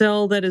or a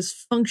cell that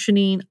is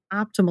functioning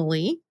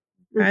optimally.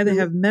 Okay. They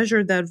have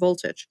measured that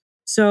voltage.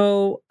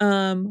 So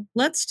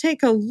let's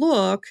take a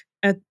look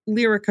at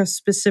Lyrica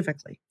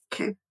specifically.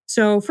 Okay.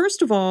 So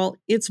first of all,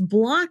 it's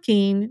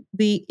blocking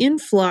the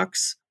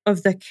influx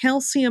of the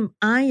calcium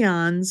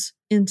ions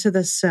into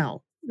the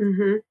cell.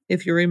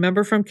 If you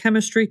remember from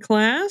chemistry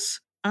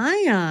class,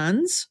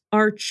 ions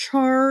are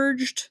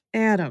charged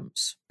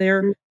atoms.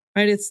 They're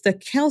right. It's the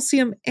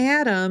calcium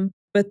atom,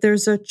 but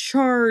there's a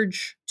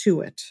charge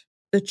to it.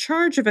 The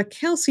charge of a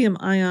calcium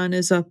ion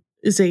is a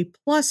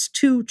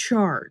 +2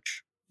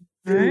 charge.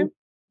 Right.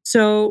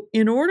 So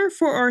in order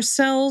for our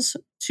cells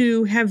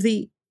to have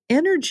the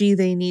energy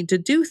they need to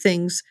do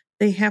things,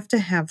 they have to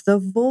have the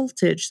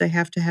voltage, they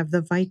have to have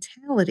the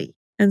vitality.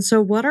 And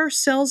so, what our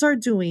cells are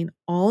doing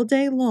all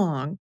day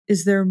long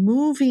is they're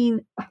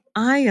moving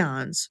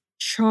ions,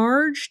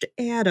 charged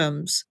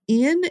atoms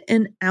in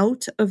and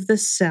out of the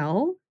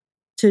cell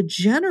to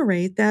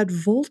generate that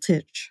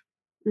voltage.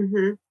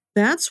 Mm-hmm.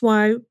 That's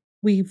why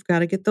we've got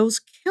to get those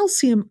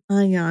calcium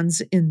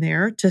ions in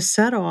there to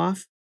set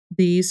off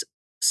these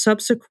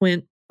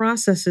subsequent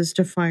processes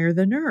to fire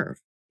the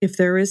nerve. If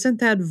there isn't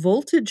that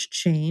voltage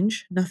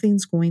change,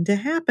 nothing's going to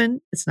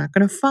happen. It's not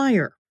going to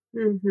fire.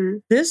 Mm-hmm.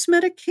 This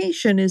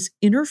medication is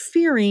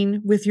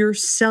interfering with your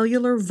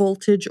cellular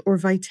voltage or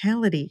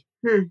vitality.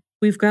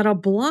 We've got a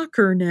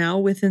blocker now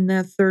within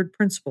that third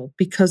principle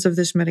because of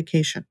this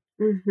medication.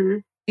 Mm-hmm.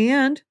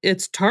 And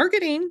it's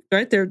targeting,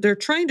 right? They're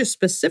trying to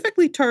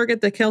specifically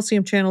target the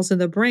calcium channels in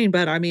the brain,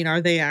 but I mean,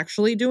 are they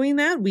actually doing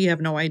that? We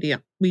have no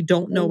idea. We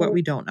don't know what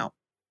we don't know.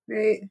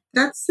 Right.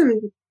 That's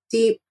some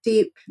deep,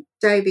 deep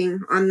diving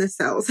on the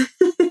cells.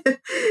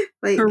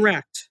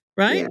 Correct.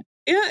 Right?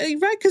 Yeah,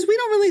 right. Because we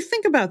don't really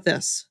think about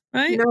this,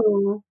 right?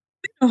 No.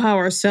 We know how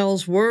our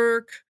cells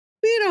work.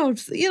 We don't,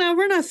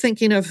 we're not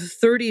thinking of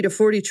 30 to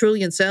 40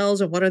 trillion cells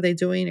and what are they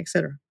doing, et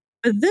cetera.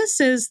 But this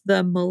is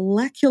the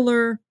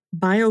molecular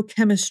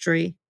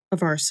biochemistry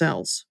of our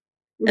cells.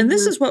 And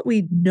this is what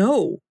we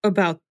know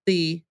about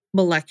the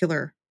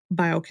molecular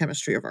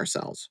biochemistry of our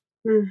cells.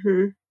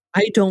 Mm-hmm.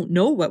 I don't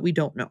know what we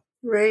don't know.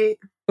 Right.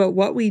 But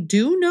what we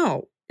do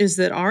know is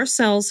that our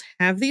cells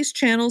have these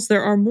channels.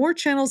 There are more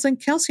channels than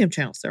calcium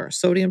channels. There are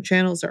sodium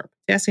channels, there are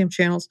potassium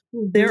channels.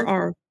 Mm-hmm. There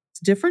are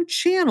different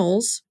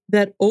channels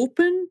that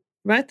open,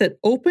 right? That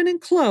open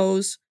and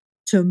close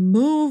to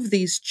move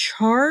these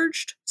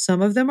charged,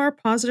 some of them are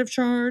positive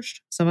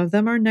charged, some of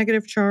them are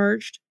negative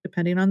charged,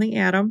 depending on the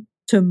atom,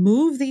 to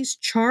move these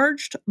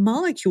charged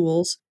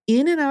molecules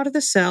in and out of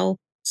the cell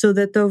so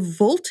that the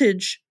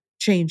voltage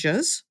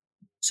changes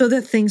so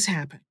that things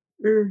happen.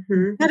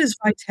 Mm-hmm. That is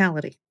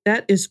vitality.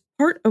 That is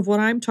part of what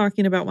I'm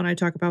talking about when I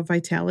talk about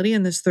vitality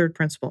in this third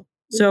principle.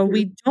 So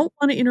we don't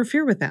want to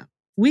interfere with that.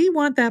 We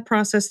want that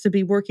process to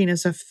be working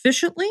as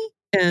efficiently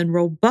and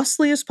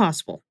robustly as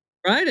possible,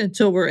 right?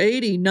 Until we're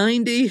 80,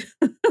 90,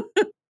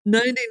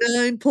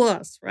 99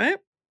 plus, right?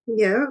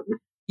 Yeah.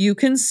 You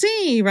can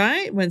see,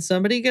 right? When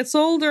somebody gets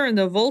older and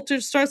the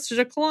voltage starts to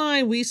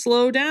decline, we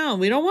slow down.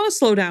 We don't want to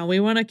slow down. We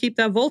want to keep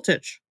that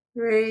voltage.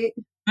 Right.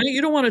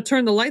 You don't want to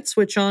turn the light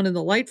switch on and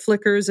the light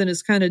flickers and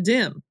is kind of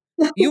dim.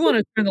 You want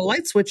to turn the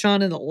light switch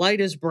on and the light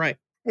is bright.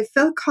 I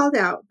feel called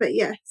out, but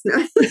yes.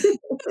 No.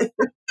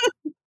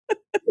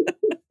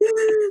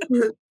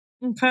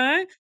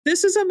 Okay.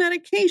 This is a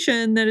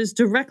medication that is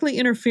directly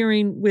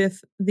interfering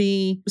with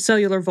the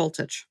cellular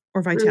voltage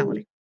or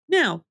vitality.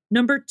 Now,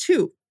 number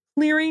 2,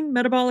 clearing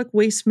metabolic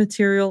waste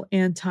material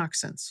and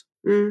toxins.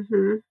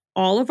 Mm-hmm.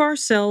 All of our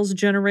cells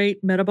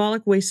generate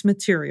metabolic waste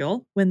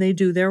material when they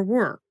do their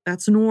work.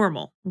 That's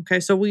normal. Okay.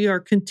 So we are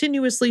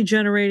continuously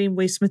generating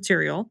waste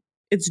material.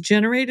 It's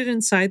generated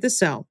inside the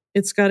cell.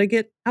 It's got to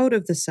get out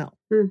of the cell.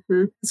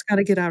 Mm-hmm. It's got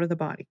to get out of the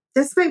body.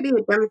 This might be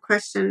a dumb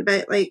question,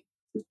 but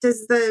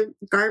does the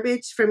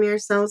garbage from your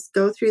cells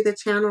go through the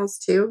channels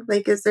too?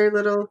 Is there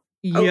little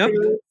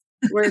openings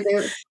where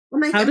they're,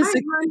 I'm like, am I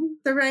on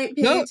the right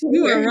page? No,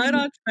 you are right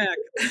on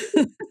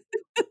track.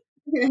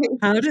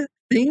 How do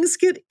things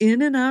get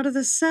in and out of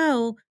the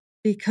cell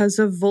because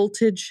of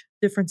voltage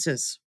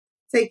differences?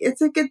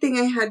 It's a good thing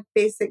I had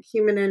basic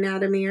human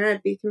anatomy or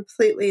I'd be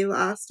completely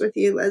lost with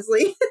you,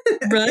 Leslie.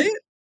 Right?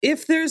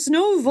 If there's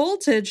no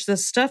voltage, the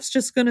stuff's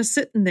just going to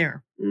sit in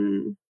there.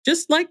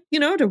 Just like,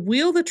 to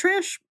wheel the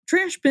trash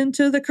bin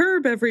to the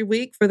curb every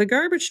week for the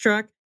garbage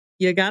truck,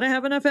 you got to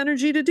have enough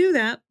energy to do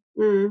that.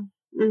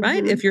 Mm-hmm.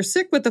 Right? If you're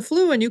sick with the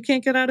flu and you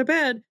can't get out of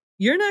bed,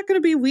 you're not going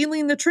to be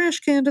wheeling the trash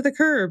can to the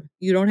curb.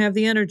 You don't have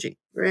the energy.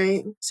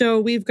 Right. So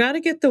we've got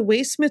to get the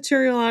waste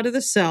material out of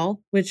the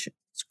cell, which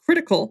is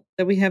critical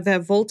that we have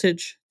that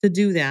voltage to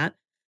do that.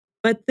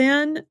 But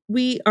then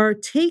we are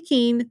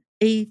taking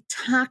a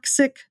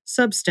toxic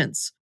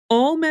substance.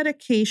 All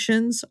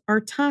medications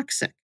are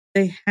toxic.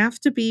 They have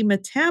to be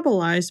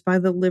metabolized by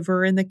the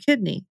liver and the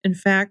kidney. In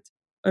fact,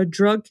 a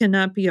drug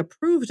cannot be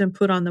approved and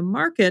put on the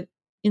market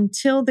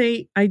until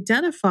they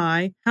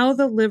identify how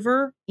the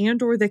liver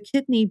and or the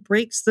kidney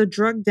breaks the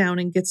drug down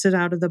and gets it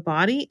out of the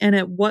body and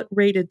at what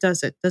rate it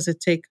does it. Does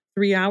it take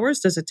 3 hours?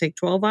 Does it take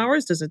 12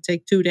 hours? Does it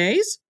take 2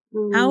 days?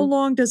 How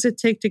long does it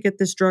take to get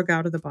this drug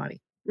out of the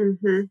body?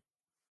 Mm-hmm.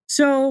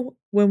 So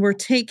when we're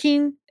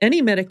taking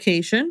any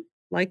medication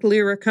like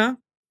Lyrica,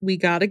 we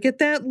got to get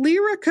that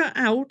Lyrica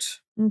out,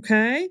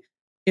 okay?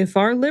 If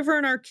our liver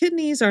and our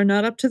kidneys are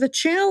not up to the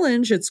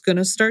challenge, it's going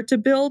to start to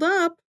build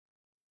up.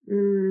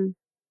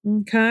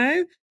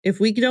 Okay.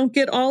 If we don't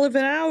get all of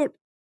it out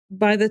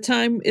by the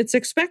time it's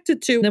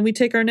expected to, then we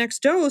take our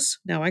next dose.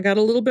 Now I got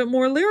a little bit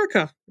more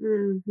Lyrica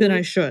than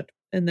I should.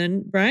 And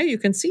then, right, you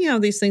can see how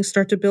these things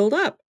start to build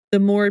up. The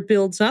more it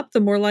builds up,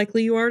 the more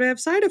likely you are to have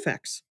side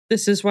effects.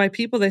 This is why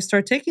people, they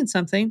start taking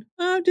something.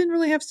 Oh, didn't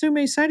really have so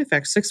many side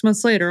effects. 6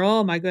 months later,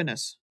 oh my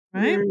goodness.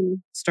 right?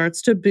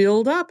 Starts to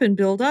build up and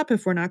build up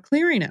if we're not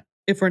clearing it.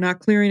 If we're not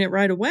clearing it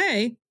right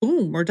away,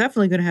 boom, we're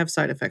definitely going to have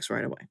side effects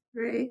right away.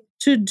 Right.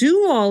 To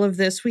do all of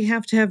this, we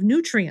have to have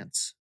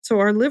nutrients. So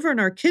our liver and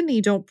our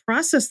kidney don't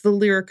process the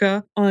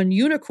Lyrica on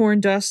unicorn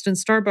dust and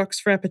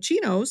Starbucks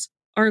Frappuccinos.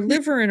 Our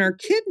liver and our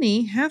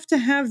kidney have to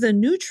have the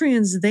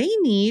nutrients they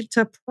need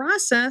to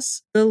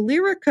process the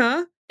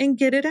Lyrica and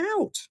get it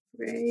out.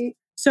 Right.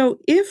 So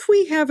if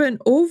we have an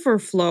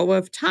overflow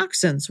of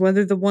toxins,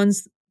 whether the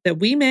ones that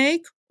we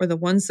make or the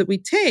ones that we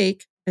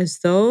take, as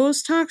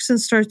those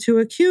toxins start to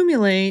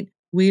accumulate,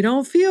 we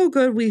don't feel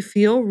good. We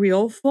feel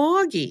real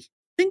foggy.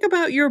 Think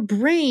about your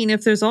brain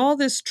if there's all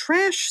this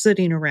trash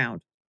sitting around.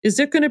 Is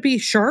it going to be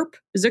sharp?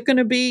 Is it going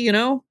to be,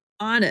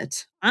 on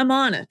it? I'm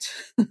on it.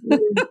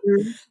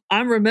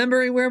 I'm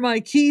remembering where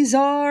my keys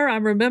are.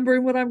 I'm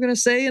remembering what I'm going to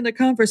say in the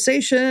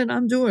conversation.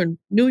 I'm doing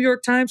New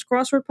York Times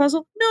crossword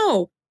puzzle.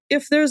 No.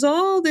 If there's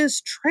all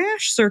this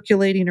trash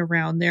circulating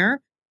around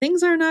there,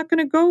 things are not going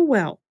to go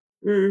well.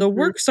 The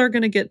works are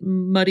going to get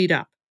muddied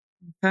up.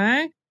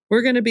 Okay.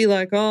 We're going to be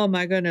like, oh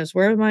my goodness,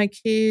 where are my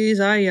keys?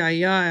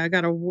 I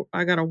gotta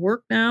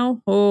work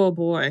now. Oh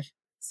boy.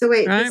 So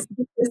wait, right?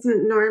 This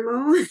isn't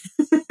normal.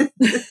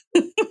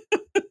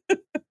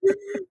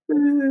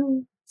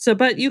 So,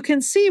 but you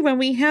can see when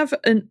we have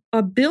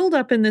a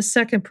buildup in this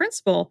second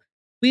principle,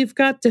 we've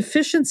got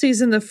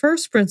deficiencies in the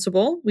first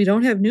principle. We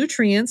don't have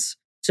nutrients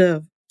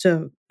for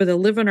the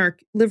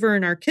liver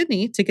and our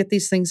kidney to get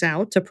these things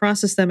out, to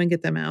process them and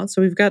get them out.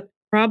 So we've got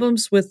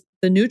problems with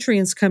the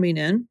nutrients coming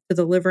in to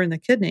the liver and the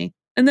kidney.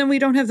 And then we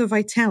don't have the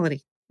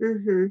vitality.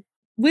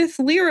 With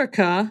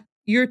Lyrica,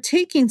 you're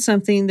taking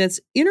something that's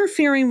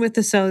interfering with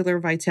the cellular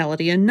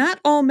vitality, and not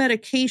all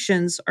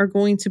medications are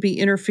going to be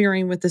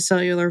interfering with the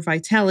cellular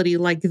vitality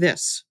like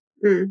this.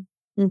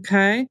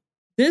 Okay.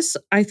 This,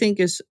 I think,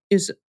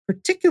 is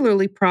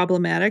particularly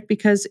problematic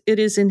because it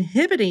is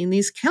inhibiting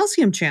these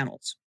calcium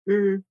channels.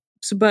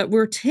 So, but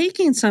we're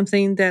taking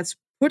something that's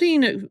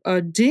putting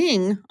a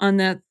ding on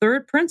that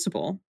third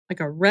principle, like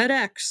a red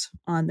X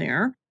on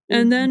there.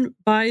 And then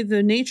by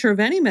the nature of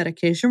any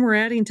medication, we're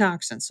adding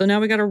toxins. So now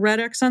we got a red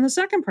X on the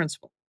second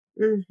principle.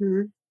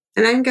 And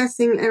I'm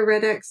guessing a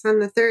red X on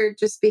the third,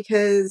 just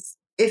because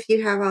if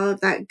you have all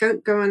of that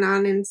gunk going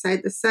on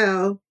inside the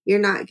cell, you're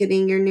not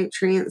getting your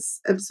nutrients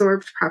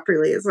absorbed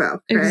properly as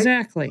well. Correct?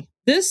 Exactly.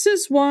 This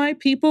is why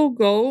people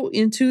go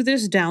into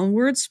this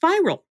downward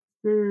spiral.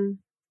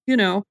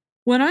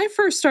 When I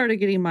first started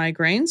getting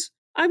migraines,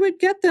 I would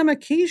get them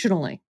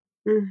occasionally.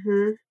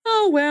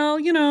 Oh, well,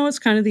 it's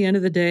kind of the end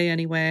of the day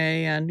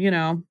anyway. And,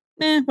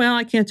 well,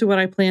 I can't do what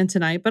I planned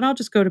tonight, but I'll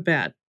just go to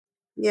bed.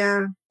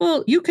 Yeah.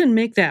 Well, you can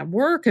make that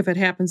work if it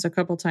happens a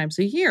couple times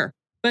a year.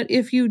 But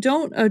if you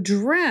don't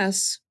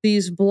address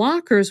these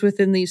blockers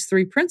within these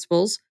three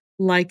principles,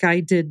 like I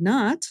did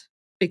not,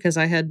 because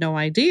I had no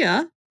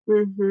idea,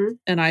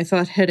 and I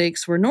thought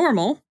headaches were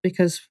normal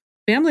because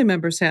family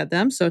members had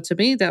them. So to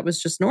me, that was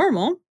just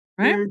normal.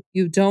 Right?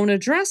 You don't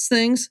address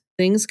things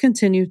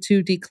continue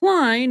to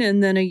decline.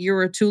 And then a year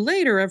or two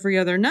later, every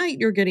other night,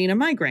 you're getting a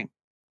migraine.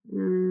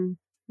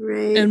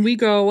 Right. And we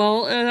go,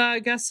 well, I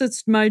guess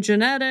it's my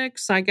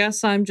genetics. I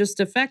guess I'm just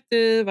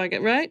defective.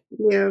 Right?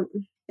 Yeah.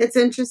 It's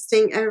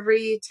interesting.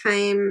 Every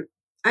time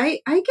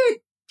I get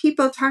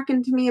people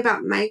talking to me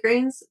about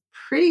migraines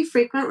pretty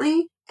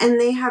frequently,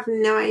 and they have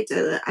no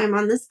idea that I'm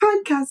on this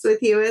podcast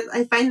with you.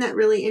 I find that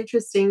really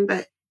interesting,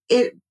 but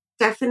it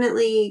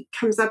definitely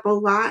comes up a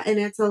lot, and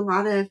it's a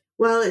lot of,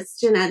 well, it's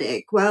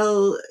genetic.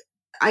 Well,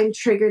 I'm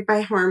triggered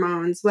by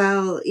hormones.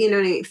 Well,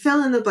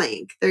 fill in the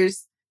blank.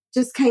 There's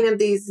just kind of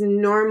these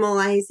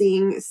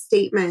normalizing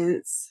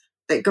statements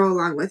that go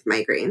along with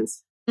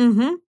migraines.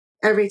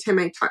 Every time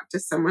I talk to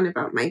someone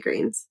about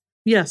migraines.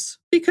 Yes,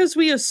 because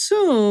we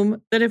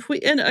assume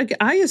that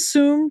I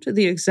assumed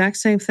the exact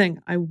same thing.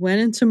 I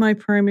went into my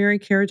primary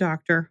care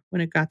doctor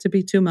when it got to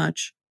be too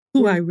much,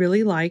 who I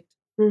really liked.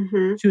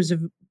 She was a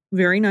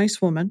very nice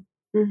woman.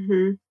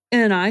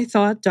 And I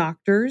thought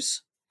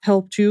doctors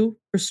helped you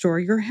restore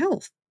your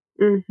health.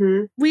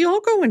 We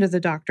all go into the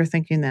doctor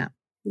thinking that.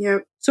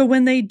 Yep. So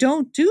when they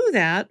don't do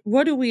that,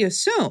 what do we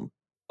assume?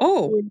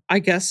 Oh, I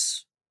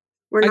guess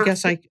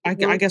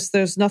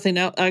there's nothing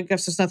else. I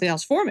guess there's nothing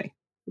else for me.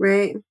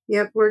 Right.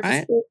 Yep. We're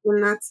just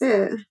and that's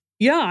it.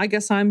 Yeah, I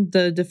guess I'm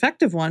the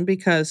defective one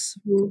because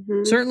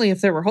certainly if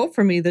there were hope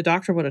for me, the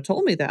doctor would have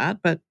told me that.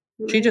 But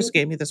she just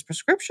gave me this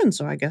prescription.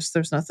 So I guess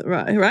there's nothing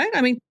right.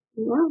 I mean,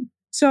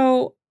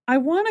 so I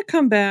want to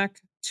come back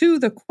to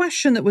the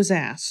question that was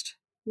asked.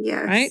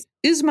 Yes. Right?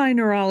 Is my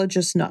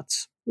neurologist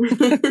nuts? We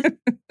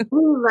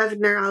love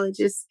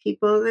neurologists,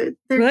 people.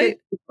 They're good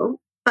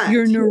people. But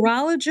your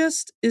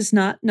neurologist is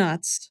not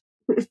nuts.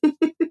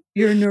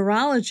 Your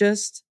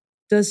neurologist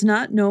does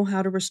not know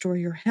how to restore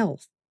your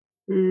health.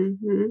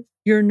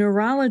 Your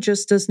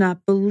neurologist does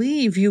not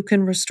believe you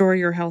can restore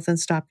your health and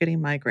stop getting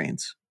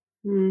migraines.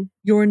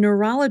 Your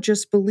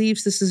neurologist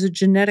believes this is a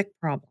genetic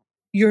problem.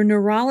 Your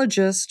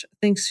neurologist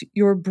thinks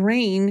your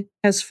brain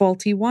has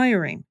faulty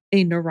wiring.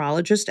 A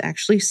neurologist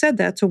actually said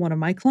that to one of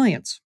my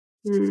clients.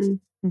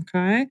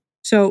 Okay.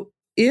 So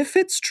if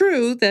it's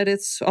true that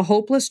it's a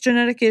hopeless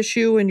genetic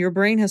issue and your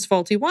brain has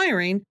faulty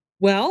wiring,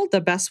 well,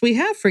 the best we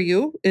have for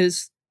you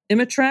is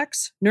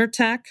Imitrex,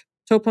 Nurtec,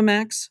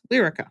 Topamax,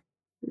 Lyrica.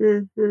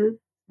 Mm-hmm.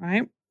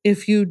 Right?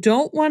 If you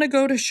don't want to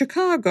go to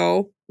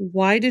Chicago,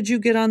 why did you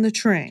get on the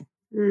train?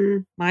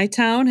 My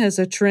town has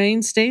a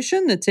train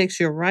station that takes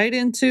you right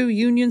into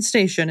Union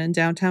Station in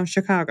downtown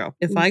Chicago.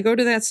 If I go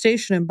to that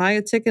station and buy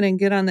a ticket and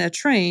get on that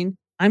train,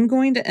 I'm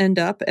going to end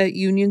up at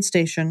Union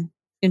Station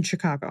in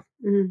Chicago.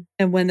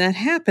 And when that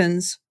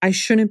happens, I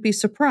shouldn't be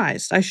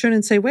surprised. I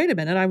shouldn't say, wait a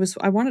minute,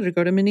 I wanted to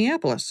go to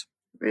Minneapolis.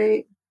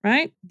 Right.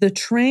 Right? The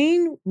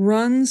train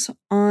runs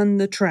on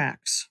the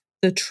tracks.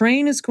 The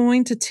train is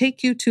going to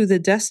take you to the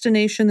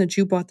destination that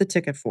you bought the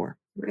ticket for.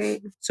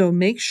 Right. So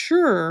make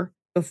sure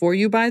before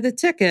you buy the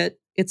ticket,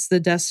 it's the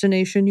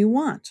destination you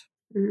want.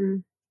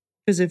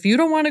 Because if you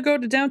don't want to go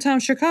to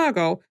downtown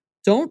Chicago,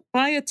 don't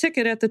buy a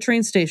ticket at the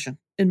train station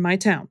in my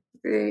town.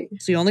 Right.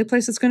 It's the only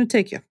place it's going to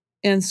take you.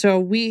 And so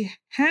we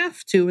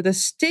have to, the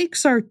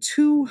stakes are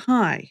too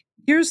high.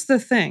 Here's the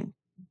thing.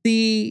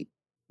 The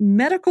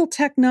medical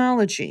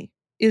technology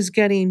is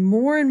getting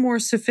more and more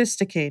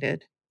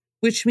sophisticated,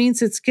 which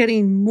means it's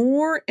getting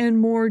more and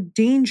more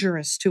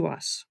dangerous to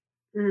us.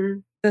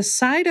 The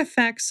side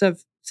effects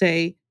of,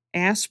 say,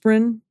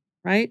 aspirin,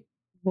 right?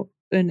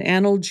 An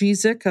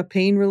analgesic, a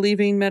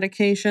pain-relieving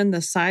medication,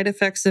 the side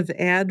effects of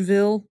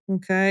Advil,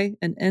 okay,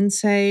 an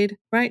NSAID,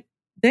 right?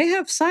 They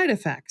have side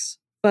effects,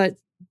 but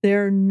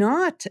they're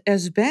not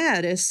as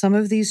bad as some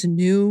of these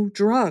new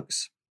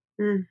drugs.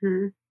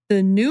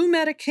 The new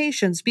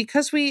medications,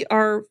 because we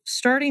are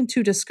starting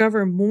to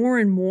discover more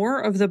and more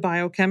of the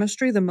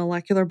biochemistry, the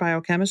molecular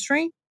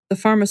biochemistry, the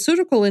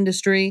pharmaceutical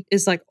industry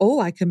is like, oh,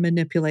 I can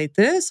manipulate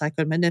this. I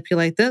could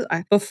manipulate this.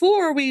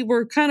 Before we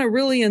were kind of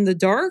really in the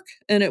dark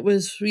and it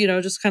was,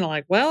 just kind of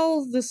like,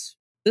 well, this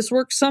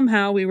works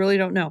somehow. We really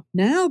don't know.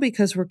 Now,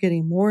 because we're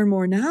getting more and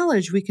more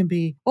knowledge, we can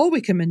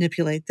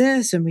manipulate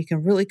this and we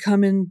can really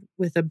come in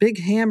with a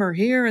big hammer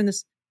here and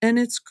this. And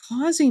it's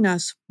causing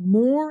us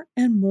more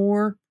and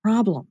more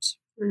problems.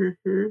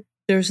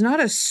 There's not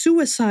a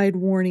suicide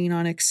warning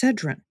on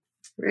Excedrin.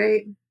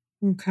 Right.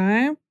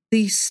 Okay.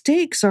 The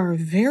stakes are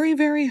very,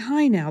 very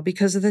high now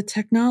because of the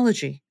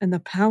technology and the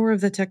power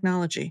of the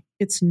technology.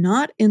 It's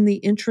not in the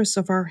interests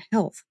of our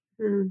health.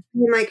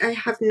 I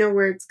have no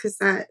words because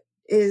that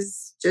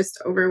is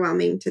just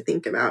overwhelming to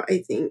think about, I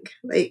think,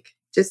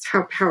 just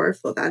how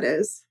powerful that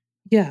is.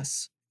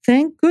 Yes.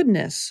 Thank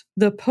goodness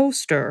the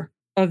poster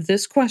of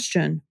this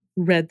question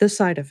read the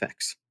side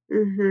effects.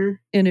 And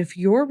if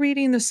you're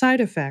reading the side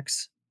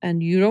effects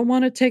and you don't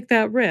want to take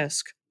that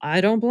risk,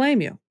 I don't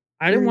blame you.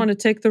 I didn't want to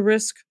take the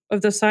risk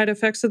of the side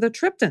effects of the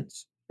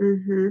triptans.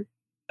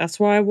 That's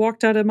why I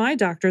walked out of my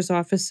doctor's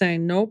office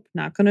saying, nope,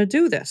 not going to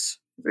do this.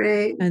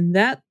 Right. And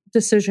that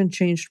decision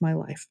changed my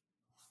life.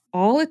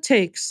 All it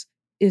takes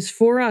is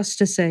for us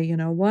to say, you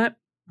know what?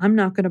 I'm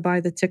not going to buy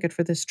the ticket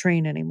for this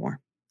train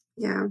anymore.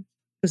 Yeah.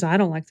 Because I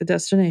don't like the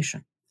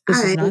destination. This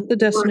is not the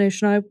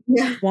destination I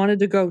wanted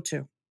to go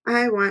to.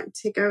 I want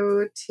to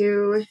go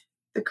to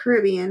the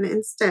Caribbean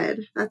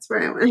instead. That's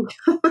where I want to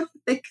go.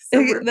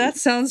 That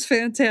sounds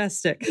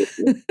fantastic.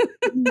 An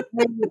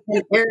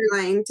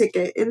airline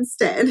ticket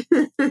instead.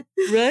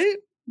 Right?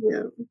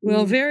 Yeah.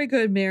 Well, very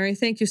good, Mary.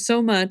 Thank you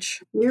so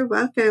much. You're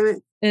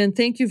welcome. And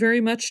thank you very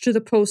much to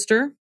the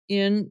poster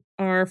in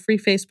our free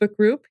Facebook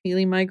group,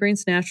 Healing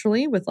Migraines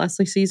Naturally with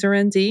Leslie Caesar,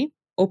 ND,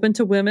 open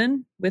to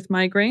women with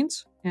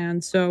migraines.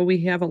 And so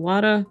we have a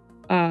lot of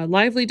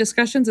lively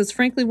discussions. It's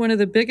frankly one of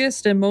the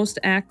biggest and most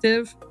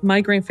active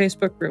migraine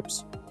Facebook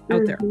groups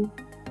out there.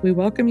 We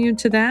welcome you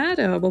to that.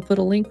 We'll put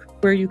a link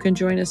where you can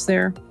join us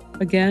there.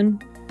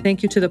 Again,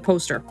 thank you to the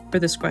poster for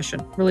this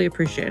question. Really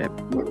appreciate it.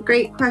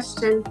 Great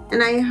question.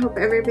 And I hope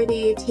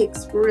everybody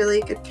takes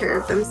really good care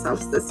of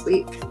themselves this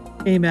week.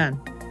 Amen.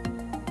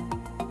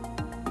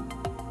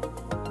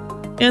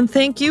 And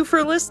thank you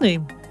for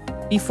listening.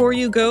 Before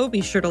you go,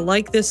 be sure to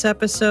like this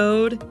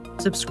episode,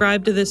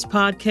 subscribe to this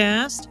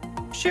podcast,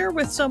 share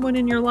with someone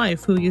in your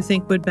life who you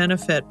think would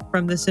benefit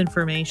from this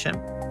information.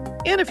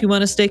 And if you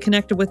want to stay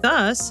connected with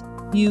us,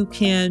 you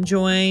can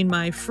join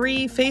my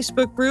free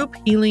Facebook group,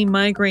 Healing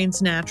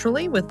Migraines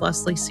Naturally with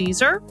Leslie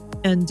Caesar,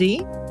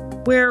 ND,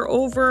 where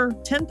over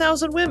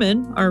 10,000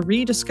 women are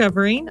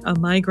rediscovering a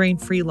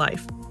migraine-free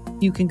life.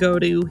 You can go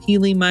to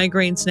Healing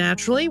Migraines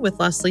Naturally with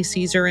Leslie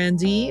Caesar,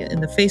 ND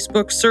in the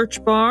Facebook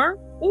search bar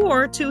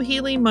or to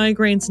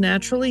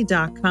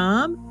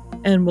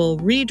healingmigrainesnaturally.com, and we'll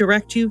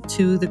redirect you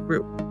to the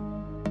group.